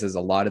 My guess is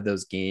a lot of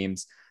those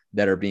games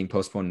that are being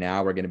postponed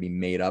now are going to be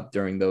made up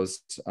during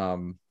those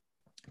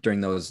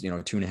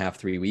 2.5,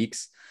 3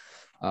 weeks.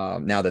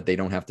 Now that they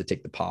don't have to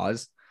take the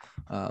pause.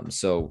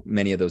 So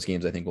many of those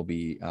games I think will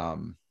be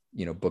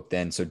booked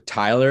then. So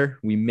Tyler,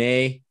 we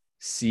may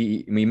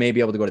be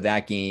able to go to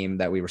that game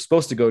that we were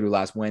supposed to go to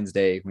last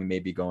Wednesday. We may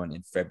be going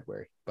in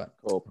February, but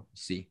we'll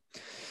see.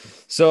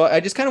 So I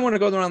just kind of want to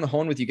go around the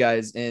horn with you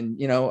guys. And,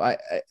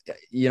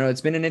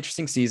 it's been an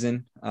interesting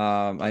season.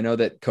 I know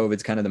that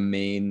COVID's kind of the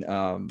main,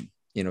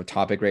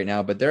 topic right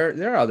now, but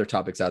there are other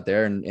topics out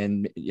there.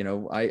 And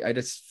I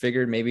just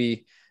figured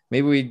maybe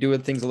we do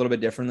things a little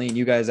bit differently, and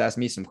you guys ask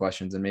me some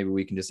questions and maybe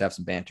we can just have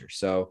some banter.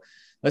 So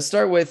let's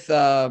start with,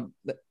 Tyler,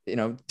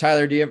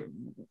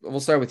 we'll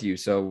start with you.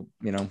 So,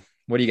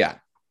 what do you got?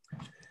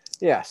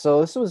 Yeah.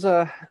 So this was,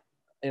 I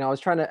was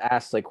trying to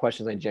ask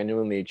questions,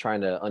 genuinely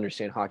trying to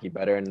understand hockey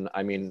better. And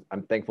I mean,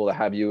 I'm thankful to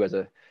have you as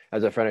a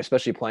friend,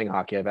 especially playing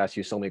hockey. I've asked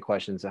you so many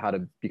questions on how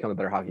to become a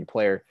better hockey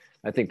player.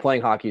 I think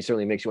playing hockey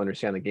certainly makes you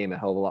understand the game a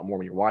hell of a lot more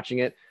when you're watching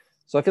it.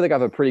 So I feel like I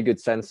have a pretty good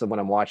sense of when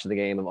I'm watching the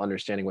game of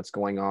understanding what's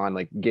going on,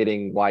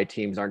 getting why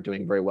teams aren't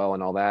doing very well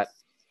and all that.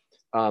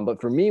 But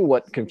for me,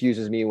 what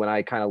confuses me when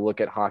I kind of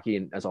look at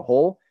hockey as a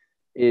whole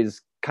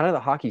is kind of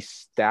the hockey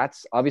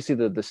stats. Obviously,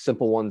 the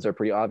simple ones are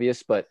pretty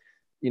obvious, but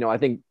I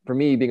think for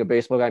me, being a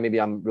baseball guy, maybe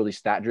I'm really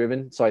stat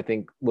driven. So I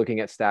think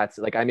looking at stats,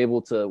 I'm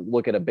able to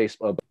look at a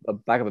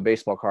back of a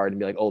baseball card and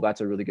be like, oh,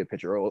 that's a really good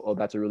pitcher. Oh,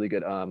 that's a really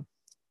good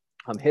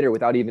hitter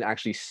without even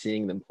actually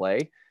seeing them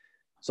play.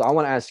 So I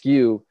want to ask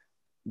you,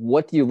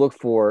 what do you look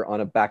for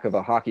on a back of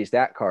a hockey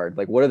stat card?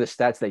 What are the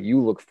stats that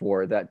you look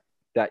for that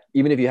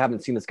even if you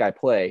haven't seen this guy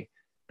play,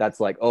 that's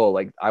like, oh,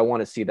 like I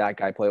want to see that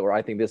guy play, or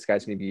I think this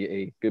guy's going to be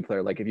a good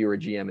player. Like if you were a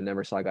GM and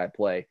never saw a guy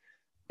play,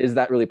 is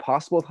that really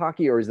possible with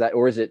hockey, or is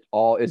it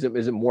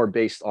more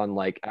based on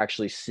like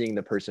actually seeing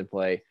the person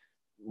play,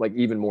 like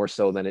even more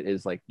so than it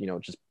is like,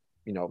 just,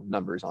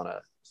 numbers on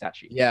a stat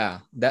sheet? Yeah,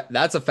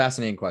 that's a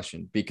fascinating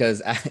question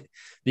because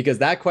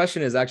that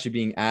question is actually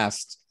being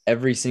asked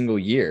every single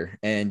year,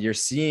 and you're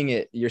seeing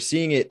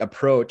it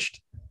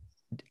approached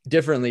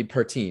differently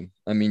per team.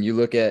 I mean, you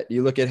look at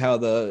how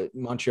the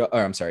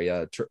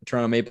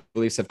Toronto Maple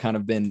Leafs have kind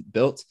of been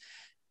built.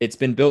 It's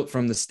been built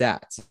from the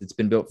stats. It's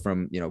been built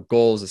from,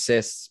 goals,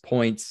 assists,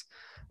 points,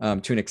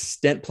 to an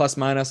extent plus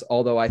minus,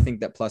 although I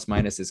think that plus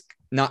minus is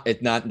not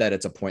that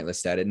it's a pointless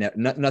stat.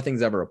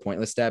 Nothing's ever a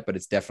pointless stat, but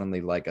it's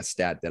definitely like a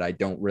stat that I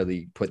don't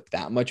really put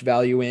that much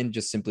value in,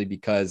 just simply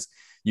because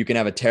you can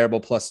have a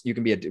terrible plus, you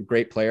can be a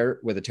great player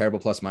with a terrible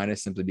plus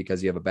minus simply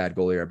because you have a bad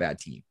goalie or a bad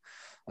team.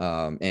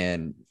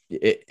 And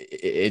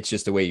it's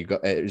just the way you go.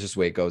 It's just the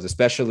way it goes,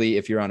 especially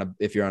if you're on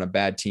a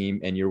bad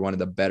team and you're one of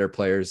the better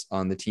players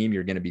on the team,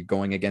 you're going to be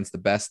going against the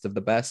best of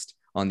the best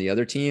on the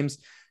other teams.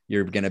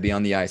 You're going to be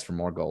on the ice for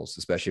more goals,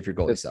 especially if your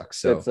goalie sucks.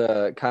 So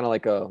it's kind of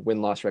like a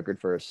win-loss record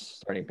for a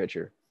starting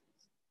pitcher.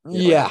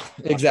 Yeah,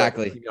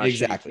 exactly.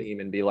 Team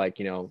and be like,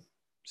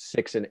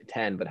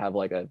 6-10, but have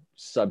like a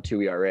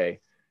sub-2 ERA.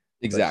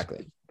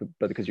 Exactly.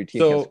 But because your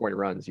team can't score any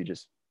runs, you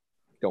just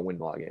don't win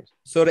a lot of games.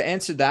 So to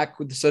answer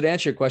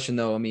your question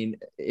though, I mean,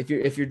 if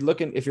you're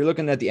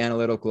looking at the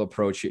analytical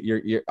approach,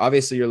 you're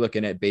obviously you're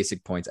looking at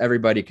basic points.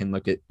 Everybody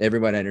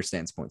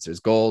understands points.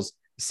 There's goals,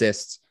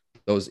 assists,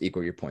 those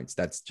equal your points.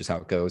 That's just how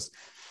it goes.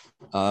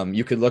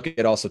 You could look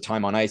at also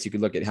time on ice. You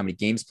could look at how many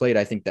games played.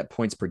 I think that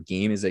points per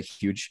game is a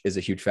huge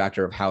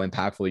factor of how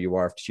impactful you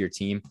are to your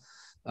team,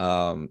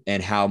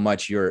 and how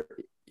much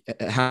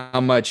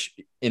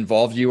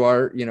involved you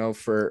are,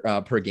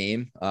 for per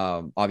game.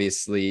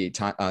 Obviously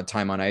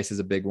time on ice is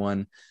a big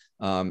one.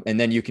 And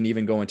then you can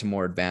even go into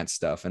more advanced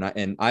stuff.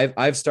 And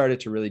I've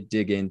started to really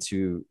dig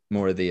into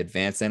more of the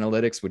advanced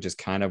analytics, which is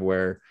kind of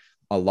where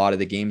a lot of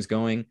the game's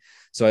going.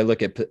 So I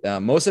look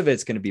at most of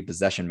it's going to be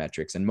possession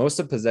metrics, and most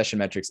of possession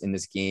metrics in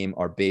this game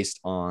are based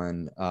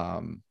on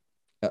a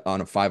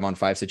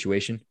 5-on-5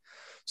 situation.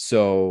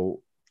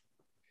 So,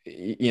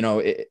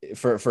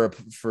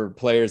 for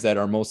players that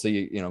are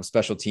mostly,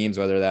 special teams,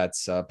 whether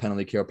that's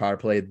penalty kill, power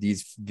play,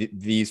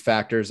 these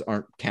factors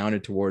aren't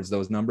counted towards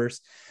those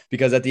numbers,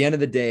 because at the end of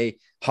the day,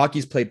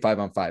 hockey's played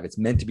 5-on-5. It's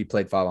meant to be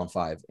played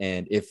 5-on-5.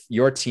 And if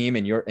your team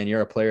and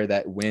you're a player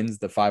that wins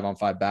the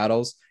 5-on-5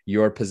 battles,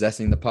 you're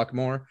possessing the puck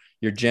more,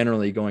 you're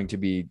generally going to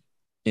be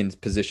in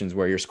positions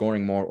where you're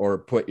scoring more, or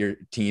put your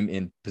team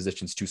in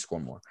positions to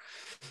score more.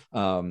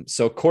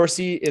 So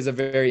Corsi is a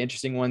very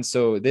interesting one.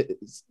 So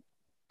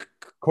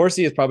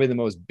Corsi is probably the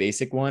most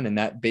basic one, and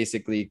that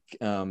basically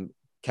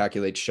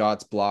calculates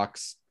shots,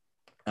 blocks,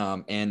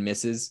 and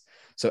misses.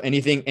 So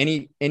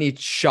any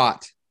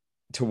shot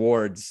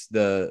towards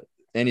the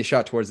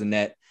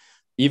net,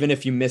 even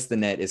if you miss the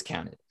net, is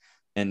counted.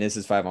 And this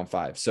is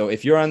 5-on-5. So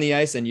if you're on the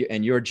ice and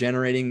you're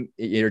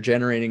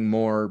generating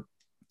more,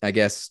 I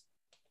guess,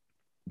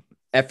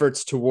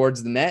 efforts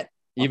towards the net,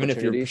 even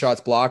if your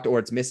shot's blocked or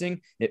it's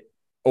missing it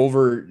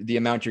over the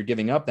amount you're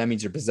giving up, that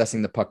means you're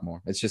possessing the puck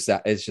more. It's just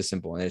that. It's just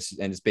simple. And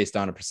it's based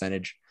on a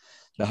percentage.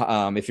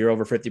 If you're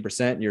over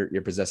 50%,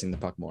 you're possessing the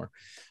puck more.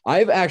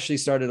 I've actually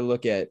started to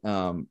look at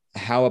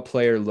how a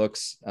player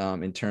looks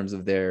in terms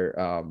of their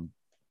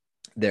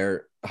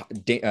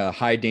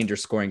high danger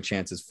scoring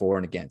chances for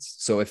and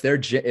against. So if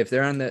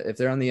they're on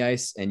the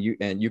ice, and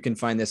you can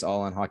find this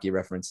all on Hockey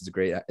Reference.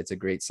 It's a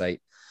great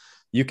site.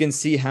 You can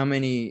see how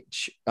many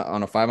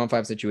on a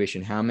 5-on-5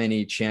 situation, how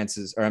many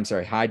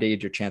high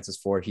danger chances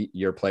for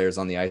your players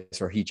on the ice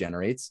or he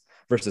generates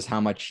versus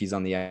how much he's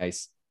on the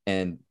ice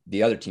and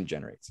the other team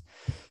generates.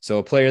 So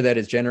a player that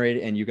is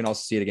generated, and you can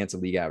also see it against a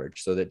league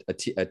average, so that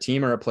a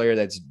team or a player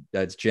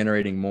that's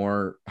generating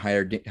more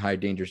high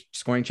danger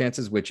scoring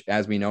chances, which,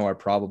 as we know, are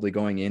probably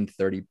going in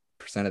 30%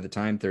 of the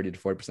time, 30 to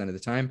 40% of the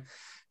time,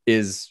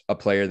 is a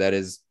player that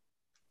is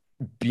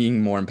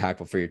being more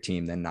impactful for your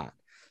team than not.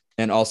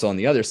 And also on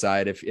the other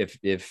side,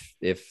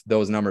 if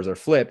those numbers are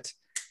flipped,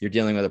 you're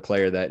dealing with a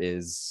player that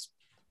is,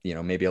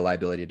 maybe a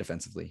liability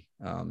defensively.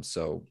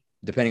 So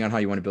depending on how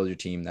you want to build your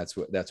team, that's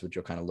what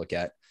you'll kind of look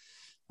at.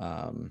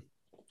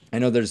 I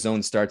know there's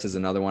zone starts as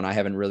another one. I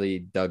haven't really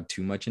dug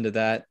too much into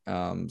that.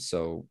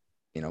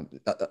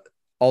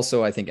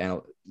 Also I think,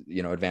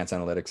 advanced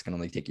analytics can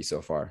only take you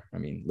so far. I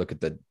mean, look at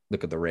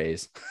the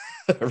Rays,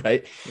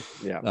 right?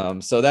 Yeah.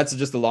 So that's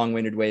just a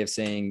long-winded way of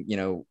saying,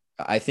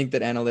 I think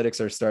that analytics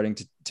are starting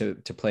to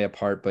play a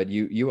part, but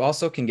you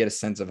also can get a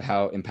sense of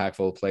how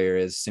impactful a player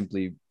is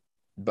simply,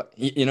 but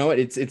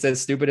it's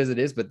as stupid as it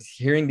is, but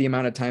hearing the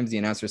amount of times the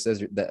announcer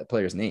says that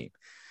player's name,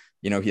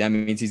 that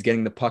means he's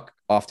getting the puck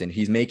often.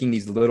 He's making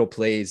these little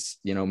plays,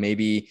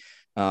 maybe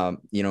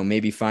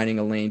finding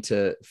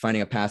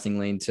a passing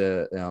lane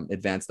to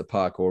advance the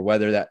puck, or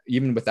whether that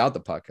even without the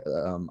puck,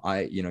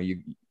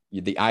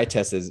 the eye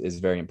test is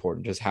very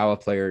important. Just how a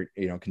player,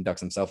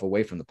 conducts himself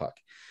away from the puck.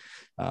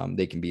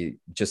 they can be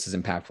just as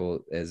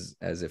impactful as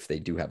if they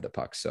do have the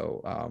puck.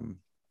 So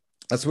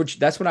that's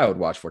what I would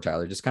watch for,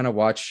 Tyler. Just kind of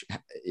watch,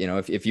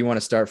 if you want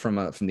to start from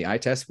the eye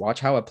test, watch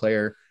how a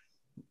player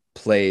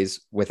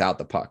plays without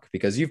the puck,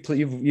 because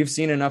you've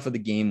seen enough of the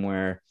game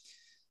where,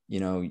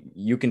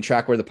 you can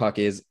track where the puck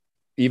is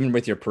even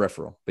with your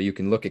peripheral, but you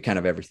can look at kind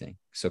of everything.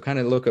 So kind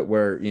of look at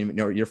where,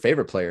 your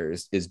favorite player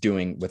is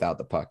doing without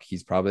the puck.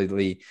 He's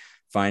probably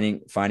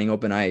finding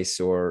open ice,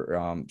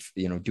 or,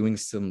 doing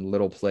some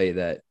little play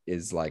that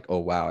is like, oh,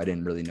 wow, I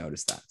didn't really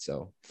notice that.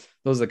 So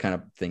those are the kind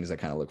of things I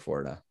kind of look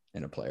for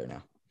in a player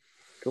now.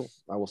 Cool.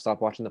 I will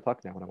stop watching the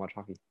puck now when I watch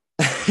hockey.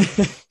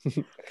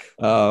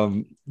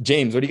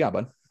 James, what do you got,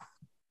 bud?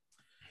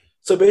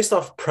 So based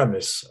off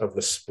premise of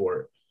the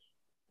sport,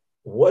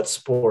 what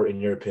sport, in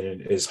your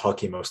opinion, is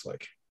hockey most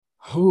like?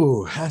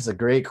 Ooh, that's a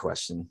great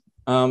question.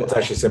 It's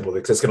actually simple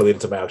because it's going to lead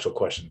into my actual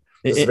question.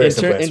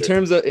 In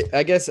terms of,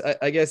 I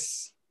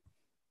guess,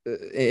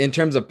 in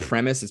terms of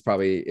premise, it's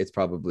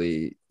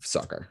probably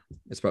soccer.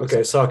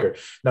 Soccer.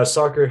 Now,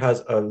 soccer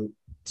has a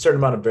certain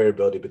amount of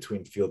variability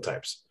between field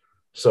types.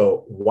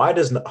 So why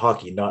does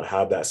hockey not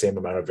have that same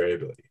amount of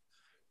variability?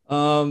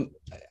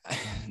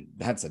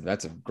 That's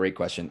a great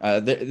question.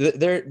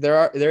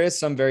 There is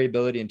some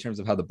variability in terms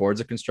of how the boards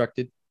are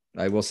constructed.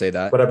 I will say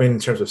that. But I mean, in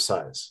terms of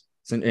size.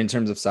 In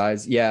terms of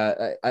size,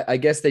 yeah, I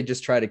guess they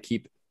just try to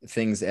keep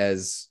things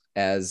as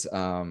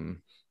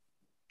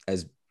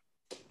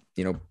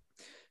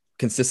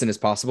consistent as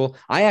possible.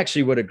 I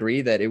actually would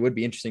agree that it would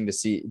be interesting to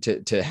see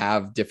to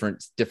have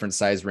different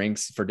size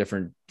rinks for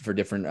different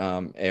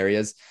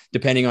areas,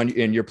 depending on,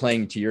 and you're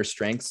playing to your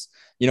strengths,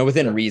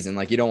 within reason.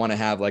 Like, you don't want to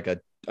have like a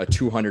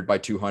 200 by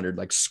 200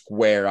 like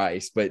square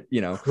ice, but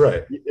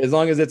right, as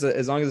long as it's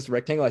a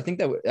rectangle, I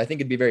think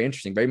it'd be very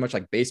interesting, very much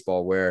like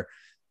baseball, where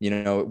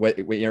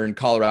when you're in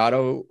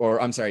Colorado, or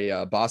I'm sorry,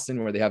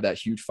 Boston, where they have that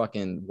huge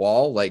fucking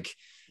wall, like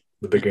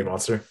the Big Green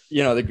Monster.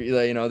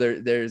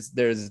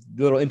 There's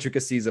little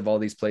intricacies of all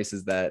these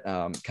places that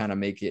kind of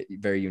make it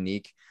very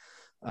unique.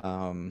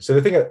 So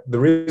the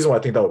reason why I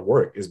think that would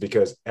work is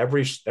because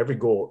every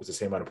goal is the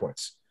same amount of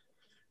points.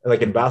 And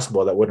like in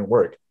basketball, that wouldn't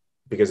work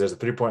because there's a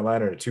 3-point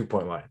line and a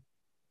 2-point line,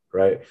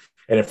 right?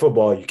 And in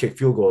football, you kick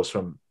field goals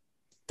for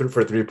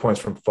 3 points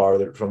from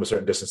a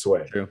certain distance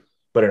away. True.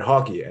 But in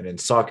hockey and in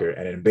soccer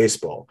and in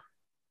baseball,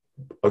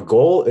 a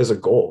goal is a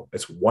goal.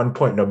 It's 1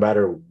 point no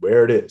matter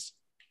where it is.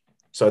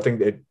 So I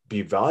think it'd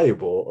be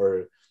valuable,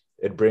 or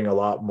it'd bring a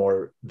lot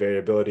more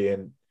variability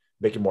and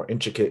make it more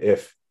intricate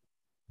if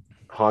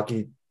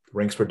hockey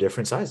rinks were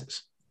different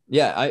sizes.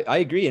 Yeah, I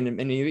agree.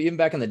 And even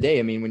back in the day,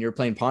 I mean, when you're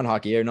playing pond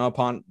hockey, no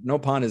pond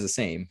is the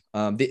same.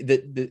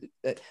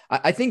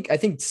 I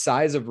think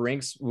size of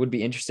rinks would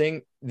be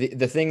interesting.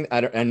 The thing,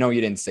 I know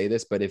you didn't say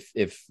this, but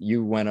if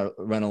you went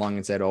along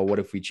and said, oh, what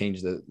if we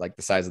change the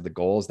size of the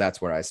goals?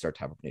 That's where I start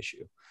to have an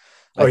issue.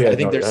 I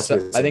think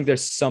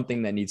there's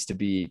something that needs to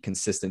be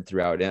consistent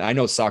throughout. And I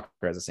know soccer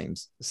has the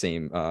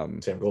same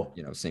goal,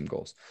 same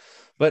goals,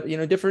 but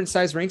different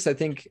size rinks, I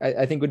think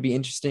would be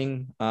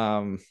interesting.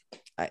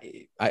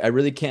 I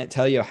really can't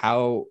tell you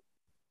how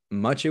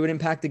much it would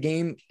impact the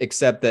game,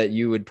 except that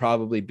you would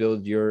probably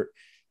build your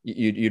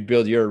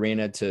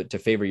arena to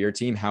favor your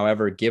team.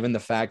 However, given the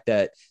fact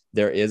that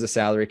there is a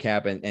salary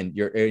cap and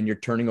you're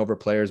turning over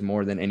players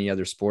more than any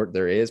other sport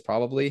there is,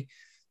 probably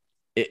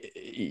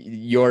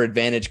your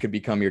advantage could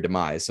become your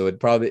demise. So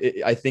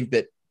I think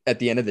that at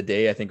the end of the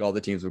day, I think all the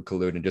teams would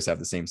collude and just have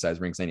the same size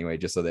rinks anyway,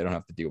 just so they don't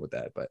have to deal with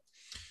that. But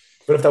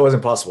if that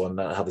wasn't possible and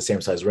not have the same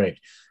size rink,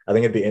 I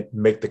think it'd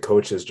make the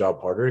coach's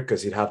job harder,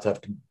 because he'd have to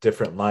have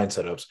different line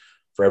setups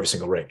for every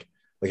single rink.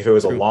 Like if it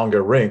was a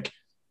longer rink,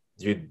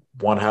 you'd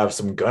want to have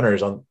some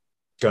gunners are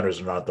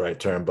not the right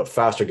term, but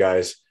faster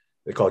guys.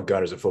 They call it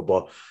gunners in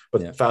football,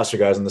 but faster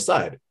guys on the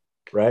side,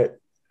 right?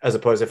 As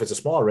opposed to if it's a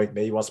smaller rink,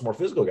 maybe you want some more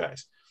physical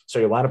guys. So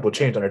your lineup will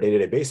change on a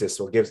day-to-day basis.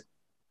 So it gives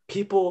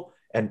people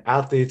and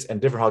athletes and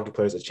different hockey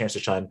players a chance to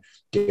shine,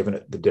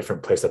 given the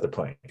different place that they're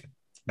playing.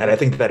 And I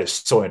think that is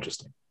so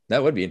interesting.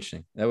 That would be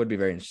interesting. That would be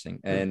very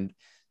interesting. And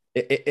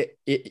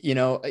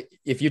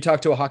if you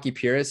talk to a hockey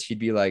purist, he'd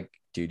be like,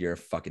 dude, you're a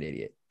fucking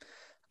idiot.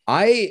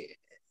 I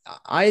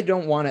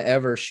don't want to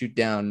ever shoot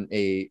down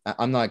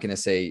I'm not going to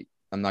say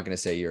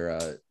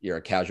you're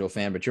a casual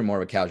fan, but you're more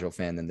of a casual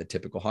fan than the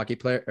typical hockey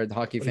player or the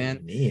hockey fan.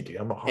 What do you mean, dude?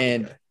 I'm a hockey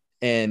guy.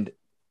 And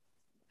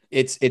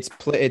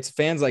it's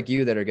fans like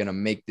you that are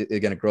going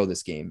to grow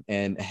this game,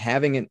 and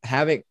having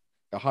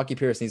a hockey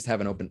purist needs to have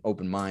an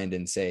open mind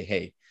and say,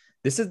 hey,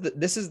 this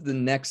is the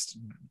next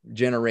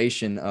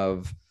generation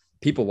of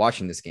people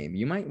watching this game.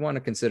 You might want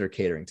to consider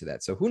catering to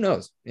that. So who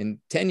knows, in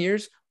 10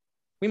 years,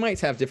 we might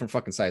have different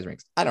fucking size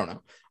rinks. I don't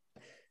know.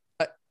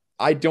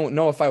 I don't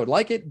know if I would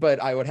like it, but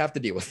I would have to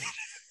deal with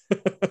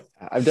it.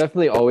 I've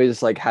definitely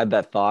always had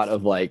that thought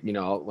of when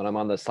I'm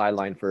on the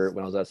sideline when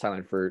I was at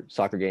sideline for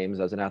soccer games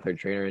as an athlete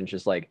trainer, and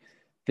just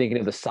thinking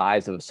of the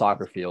size of a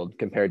soccer field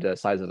compared to the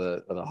size of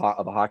a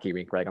hockey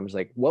rink, right? I'm just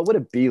like, what would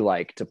it be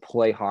like to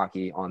play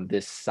hockey on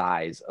this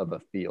size of a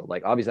field?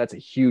 Like, obviously, that's a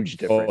huge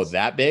difference. Oh,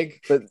 that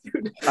big? But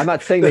I'm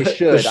not saying they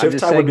should. The I'm shift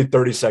just time saying, would be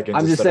 30 seconds.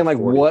 I'm just instead saying, of like,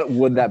 40. what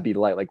would that be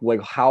like?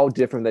 Like how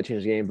different that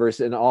changes the game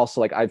versus, and also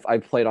like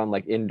I've played on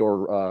like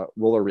indoor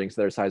roller rinks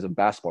that are the size of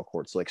basketball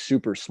courts, so like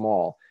super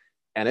small,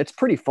 and it's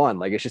pretty fun.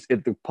 Like it's just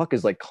the puck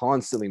is like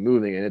constantly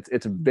moving, and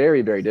it's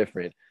very, very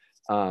different.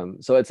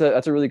 So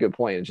that's a really good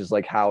point. It's just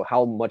like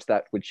how much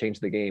that would change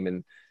the game,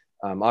 and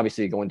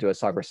obviously going to a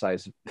soccer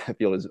size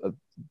field is a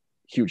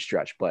huge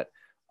stretch, but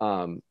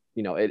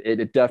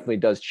it definitely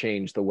does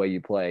change the way you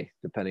play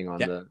depending on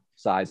the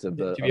size of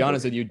the. To be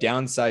honest with you,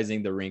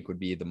 downsizing the rink would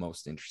be the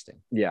most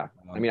interesting. Yeah,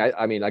 I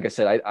mean, like I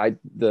said, I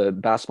the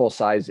basketball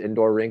size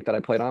indoor rink that I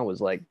played on was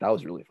like that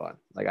was really fun.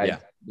 Like I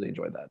really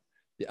enjoyed that.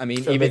 I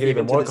mean, to make it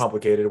even more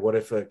complicated, what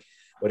if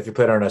you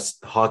played on a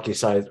hockey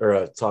size or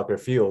a soccer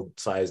field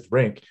sized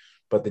rink,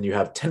 but then you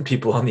have 10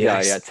 people on the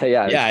ice?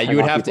 You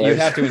would have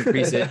to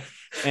increase it.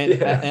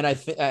 And I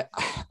think,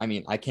 I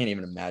mean, I can't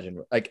even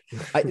imagine. Like,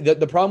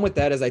 the problem with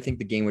that is I think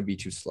the game would be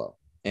too slow.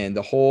 And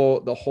the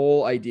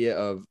whole idea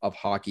of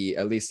hockey,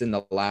 at least in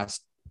the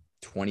last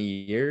 20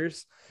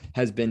 years,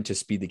 has been to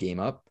speed the game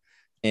up.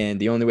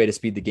 And the only way to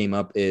speed the game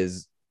up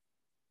is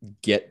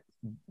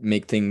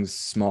make things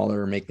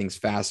smaller, make things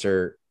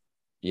faster.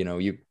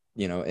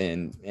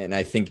 And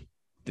I think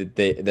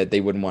that they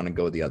wouldn't want to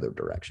go the other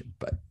direction.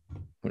 But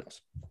who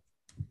knows?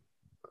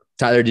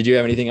 Tyler, did you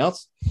have anything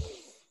else?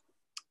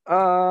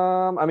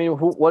 I mean,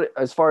 what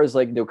as far as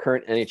like the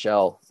current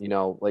NHL,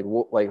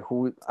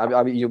 who?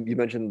 I mean, you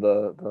mentioned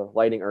the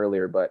Lightning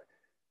earlier, but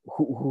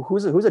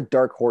who's a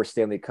dark horse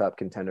Stanley Cup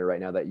contender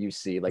right now that you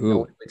see like no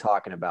one's really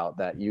talking about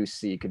that you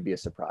see could be a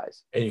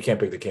surprise? And you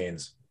can't pick the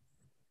Canes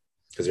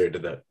because you already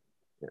did that.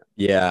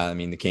 Yeah, I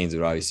mean the Canes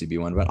would obviously be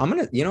one, but I'm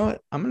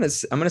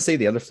gonna say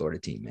the other Florida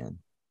team, man.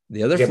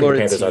 The other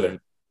Florida team. Either.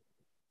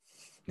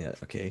 Yeah.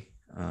 Okay.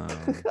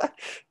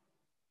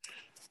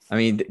 I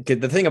mean,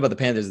 the thing about the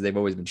Panthers is they've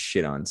always been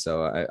shit on.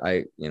 So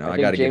I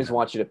got to. James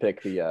wants you to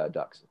pick the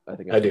Ducks. I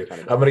think I do.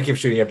 I'm gonna keep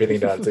shooting everything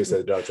down until he says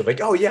the Ducks. I'm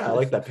like, oh yeah, I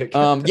like that pick.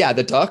 Yeah,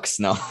 the Ducks.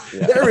 No,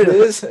 there it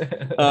is.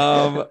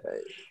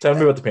 Tell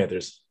me about the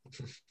Panthers.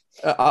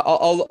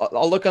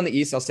 I'll look on the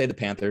East. I'll say the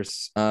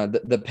Panthers.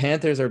 The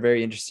Panthers are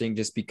very interesting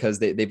just because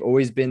they've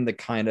always been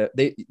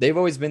they've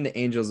always been the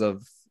Angels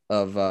of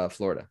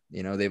Florida.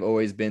 They've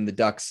always been the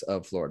Ducks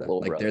of Florida.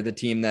 They're the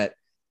team that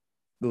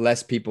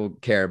less people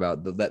care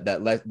about.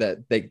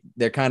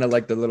 They're kind of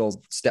like the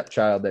little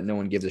stepchild that no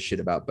one gives a shit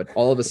about. But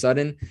all of a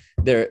sudden,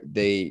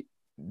 the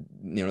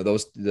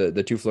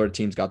two Florida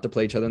teams got to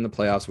play each other in the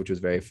playoffs, which was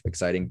very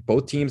exciting.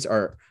 Both teams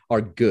are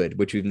good,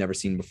 which we've never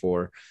seen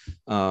before.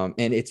 And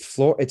it's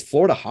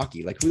Florida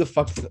hockey. Like, who the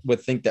fuck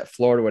would think that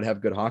Florida would have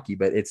good hockey?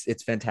 But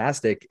it's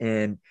fantastic,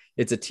 and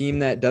it's a team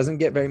that doesn't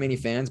get very many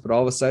fans. But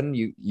all of a sudden,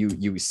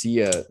 you see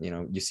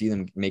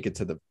them make it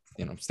to the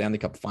Stanley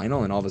Cup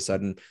final, and all of a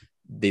sudden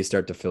they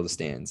start to fill the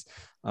stands.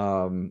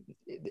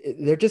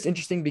 They're just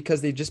interesting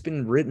because they've just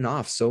been written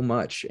off so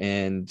much,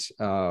 and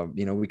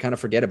we kind of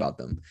forget about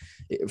them.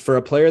 For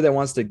a player that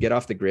wants to get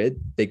off the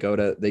grid, they go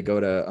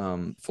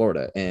to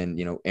Florida, and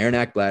Aaron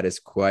Ekblad is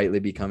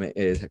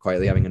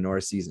quietly having a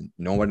Norris season.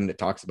 No one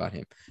talks about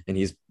him, and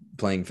he's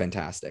playing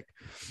fantastic.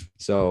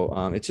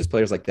 So it's just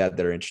players like that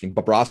are interesting.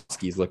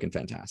 Bobrovsky is looking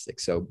fantastic.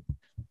 So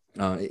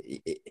there's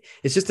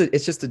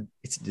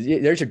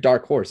your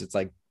dark horse. It's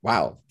like,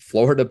 wow,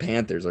 Florida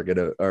Panthers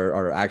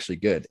are actually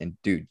good. And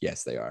dude,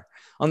 yes, they are.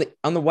 On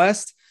the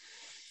West,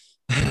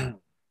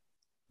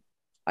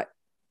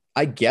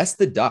 I guess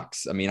the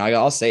Ducks. I mean,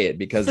 I'll say it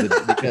because and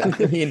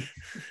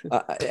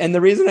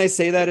the reason I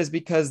say that is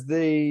because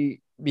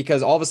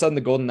all of a sudden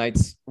the Golden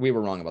Knights, we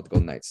were wrong about the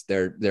Golden Knights.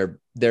 They're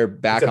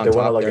back on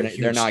top.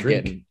 They're not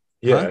getting.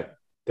 Yeah. Huh?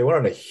 They went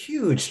on a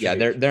huge streak.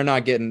 Yeah, they're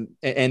not getting,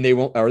 and they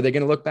won't. Are they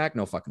going to look back?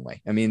 No fucking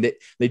way. I mean,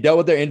 they dealt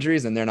with their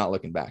injuries, and they're not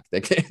looking back.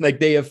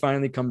 They have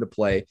finally come to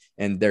play,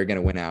 and they're going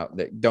to win out.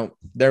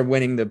 They're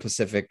winning the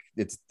Pacific.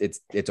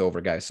 It's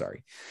over, guys.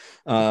 Sorry.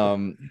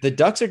 The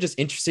Ducks are just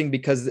interesting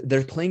because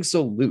they're playing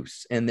so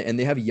loose, and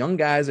they have young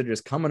guys that are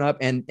just coming up,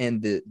 and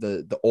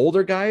the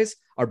older guys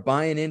are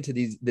buying into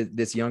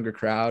this younger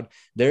crowd.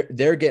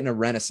 They're getting a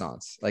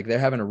renaissance. Like, they're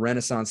having a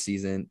renaissance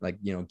season.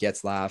 Like,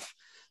 Getzlaf,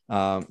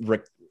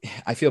 Rick.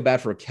 I feel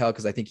bad for Raquel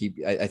because I think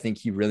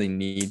he really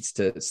needs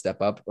to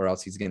step up, or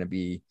else he's going to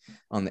be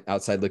on the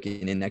outside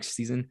looking in next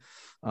season.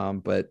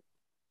 But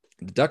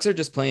the Ducks are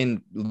just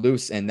playing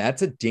loose, and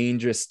that's a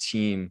dangerous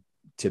team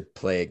to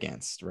play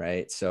against,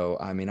 right? So,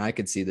 I mean, I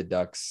could see the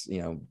Ducks,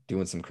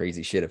 doing some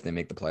crazy shit if they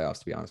make the playoffs,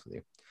 to be honest with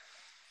you.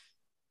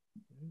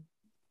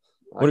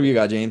 What have you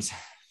got, James?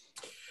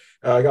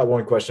 I got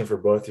one question for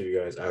both of you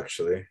guys,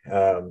 actually.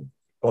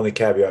 Only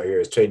caveat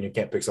here is, Traden, you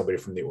can't pick somebody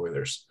from the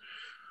Oilers.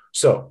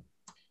 So,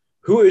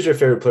 who is your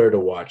favorite player to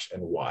watch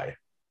and why?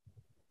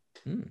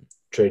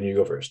 Traden, you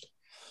go first.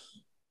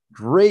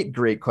 Great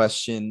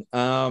question.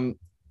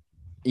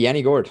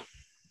 Yanni Gourde.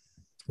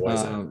 Why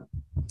is that?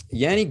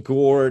 Yanni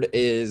Gourde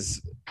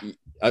is,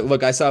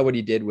 look, I saw what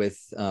he did with,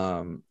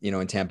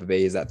 in Tampa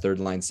Bay. He's that third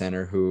line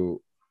center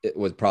who it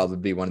would probably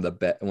be one of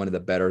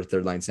the better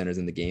third line centers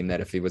in the game.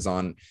 That if he was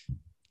on,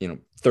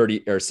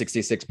 30 or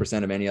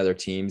 66% of any other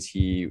teams,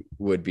 he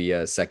would be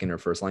a second or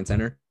first line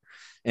center.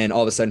 And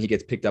all of a sudden he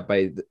gets picked up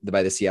by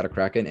the Seattle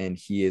Kraken, and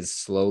he is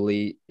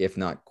slowly, if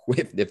not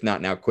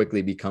now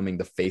quickly becoming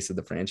the face of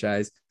the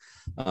franchise.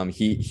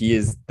 He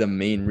is the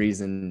main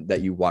reason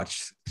that you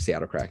watch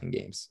Seattle Kraken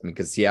games. I mean,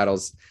 because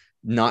Seattle's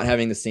not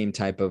having the same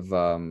type of,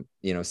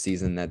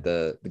 season that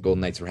the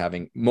Golden Knights were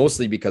having,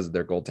 mostly because of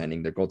their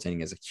goaltending. Their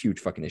goaltending is a huge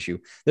fucking issue.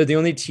 They're the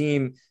only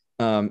team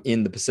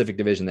in the Pacific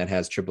Division that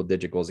has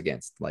triple-digit goals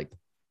against. Like,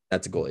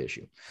 that's a goal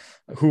issue.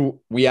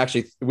 Who we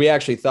actually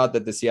thought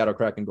that the Seattle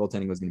Kraken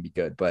goaltending was going to be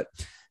good, but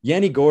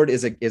Yanni Gourde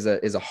is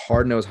a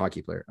hard-nosed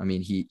hockey player. I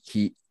mean,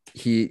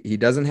 he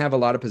doesn't have a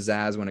lot of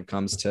pizzazz when it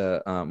comes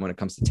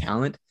to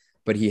talent,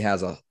 but he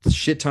has a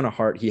shit ton of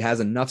heart. He has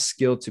enough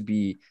skill to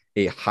be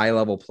a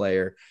high-level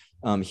player.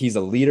 He's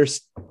a leader.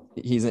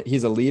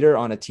 He's a leader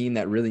on a team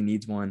that really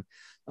needs one.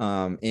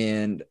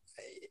 And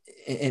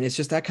it's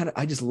just that kind of,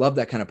 I just love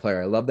that kind of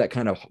player. I love that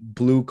kind of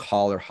blue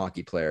collar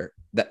hockey player.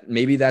 That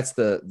maybe that's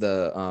the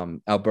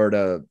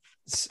Alberta,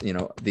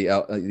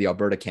 the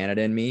Alberta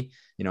Canada in me.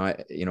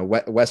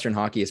 Western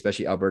hockey,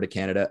 especially Alberta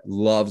Canada,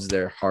 loves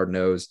their hard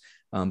nosed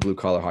blue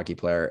collar hockey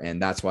player,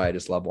 and that's why I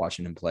just love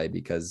watching him play,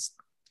 because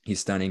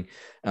he's stunning.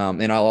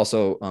 And I'll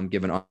also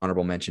give an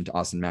honorable mention to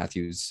Austin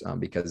Matthews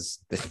because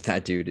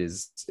that dude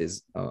is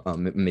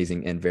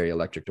amazing and very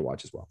electric to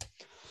watch as well.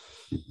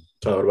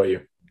 So what about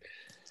you?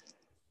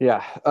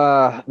 Yeah,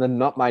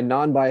 my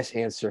non-biased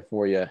answer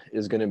for you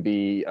is going to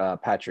be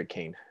Patrick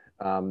Kane.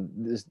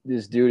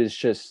 This dude is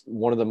just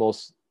one of the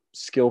most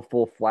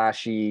skillful,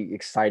 flashy,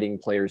 exciting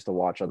players to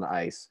watch on the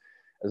ice.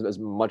 As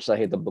much as I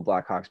hate the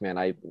Blackhawks, man,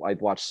 I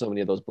watched so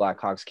many of those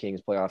Blackhawks Kings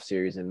playoff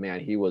series, and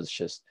man, he was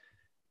just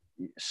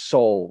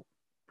so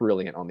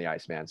brilliant on the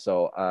ice, man.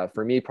 So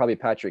for me, probably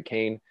Patrick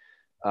Kane.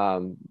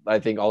 I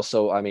think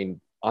also,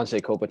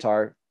 Anze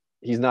Kopitar.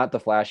 He's not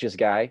the flashiest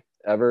guy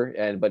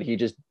ever, but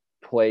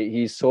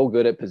he's so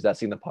good at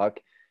possessing the puck,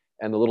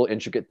 and the little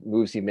intricate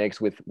moves he makes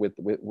with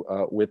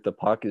the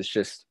puck is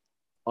just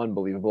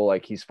unbelievable.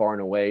 Like, he's far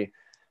and away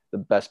the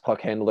best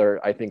puck handler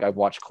I think I've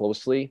watched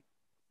closely.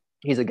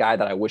 He's a guy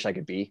that I wish I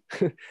could be,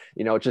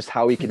 just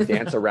how he can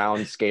dance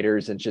around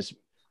skaters, and just,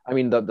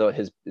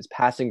 his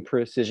passing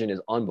precision is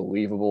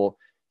unbelievable.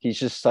 He's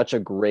just such a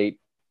great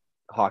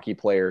hockey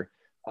player.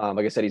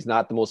 Like I said, he's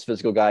not the most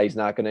physical guy. He's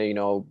not going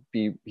to,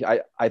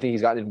 I think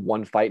he's gotten in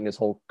one fight in his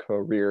whole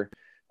career.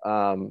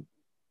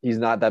 He's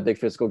not that big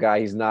physical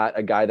guy. He's not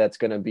a guy that's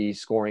going to be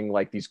scoring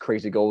like these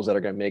crazy goals that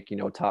are going to make,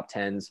 top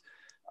tens.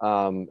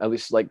 At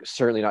least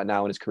certainly not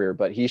now in his career,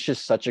 but he's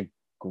just such a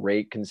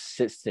great,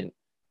 consistently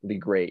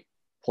great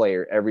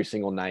player every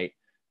single night.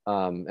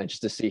 And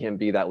just to see him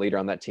be that leader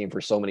on that team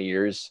for so many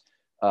years,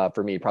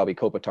 for me, probably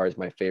Kopitar is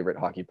my favorite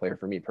hockey player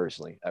for me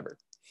personally ever.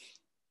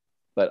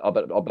 But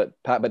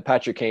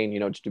Patrick Kane,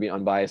 just to be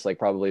unbiased,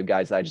 probably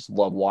guys that I just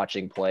love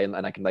watching play, and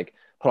I can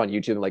put on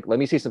YouTube and let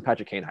me see some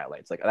Patrick Kane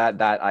highlights,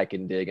 that I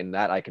can dig, and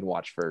that I can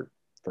watch for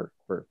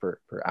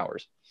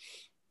hours.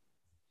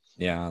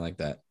 Yeah, I like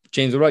that.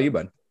 James, what about you,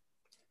 bud?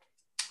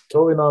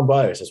 Totally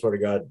non-biased. I swear to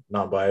God,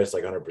 non-biased,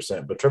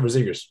 100%. But Trevor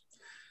Zegras,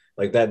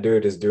 that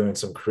dude is doing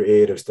some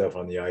creative stuff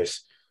on the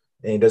ice,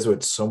 and he does it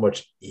with so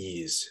much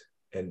ease.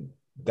 And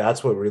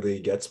that's what really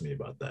gets me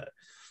about that.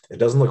 It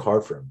doesn't look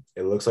hard for him.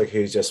 It looks like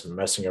he's just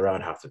messing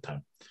around half the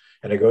time.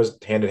 And it goes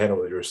hand in hand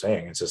with what you were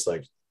saying. It's just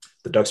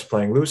the Ducks are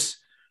playing loose.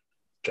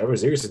 Trevor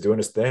Zegras is doing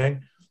his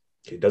thing.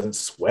 He doesn't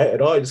sweat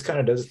at all. He just kind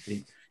of does.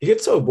 He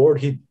gets so bored,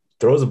 he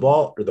throws the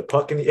ball or the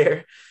puck in the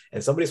air,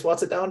 and somebody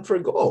swats it down for a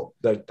goal.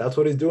 That's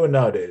what he's doing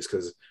nowadays,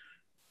 because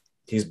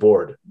he's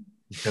bored.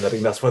 And I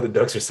think that's why the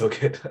Ducks are so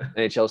good.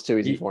 NHL's too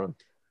easy for him.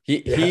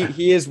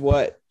 He is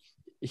what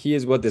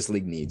this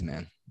league needs,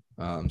 man.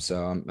 So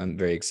I'm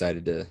very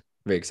excited to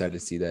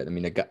see that. I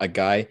mean, a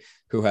guy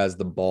who has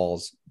the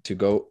balls to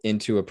go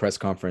into a press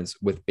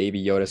conference with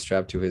Baby Yoda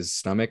strapped to his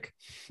stomach.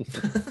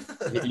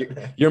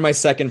 You're my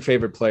second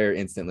favorite player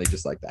instantly,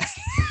 just like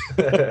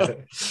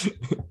that.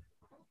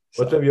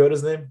 What's Baby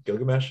Yoda's name?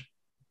 Gilgamesh?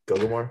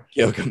 Gilgamore?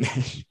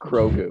 Gilgamesh.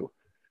 Grogu.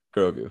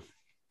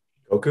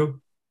 Goku?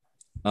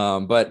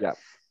 But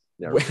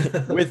yeah.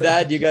 With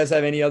that, do you guys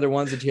have any other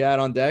ones that you had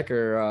on deck,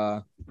 or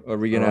are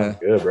we gonna?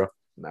 Good, bro.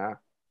 Nah.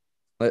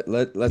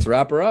 Let's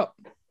wrap her up.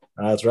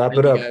 Let's wrap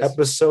it up.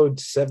 Episode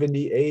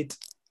 78,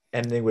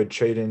 ending with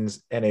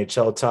Trading's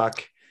NHL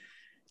talk.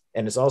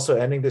 And it's also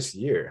ending this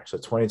year. So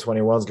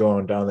 2021 is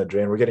going down the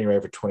drain. We're getting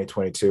ready for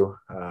 2022.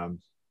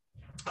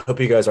 Hope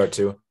you guys are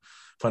too.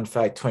 Fun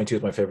fact, 22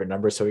 is my favorite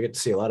number. So we get to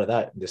see a lot of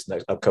that this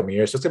next upcoming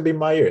year. So it's going to be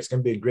my year. It's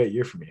going to be a great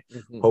year for me.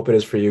 Mm-hmm. Hope it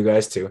is for you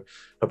guys too.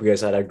 Hope you guys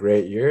had a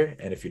great year.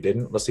 And if you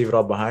didn't, let's leave it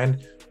all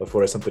behind. Look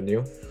forward to something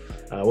new.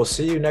 We'll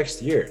see you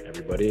next year,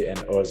 everybody. And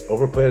as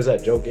overplayed as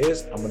that joke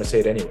is, I'm going to say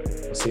it anyway.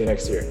 We'll see you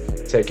next year.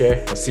 Take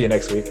care. I'll see you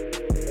next week.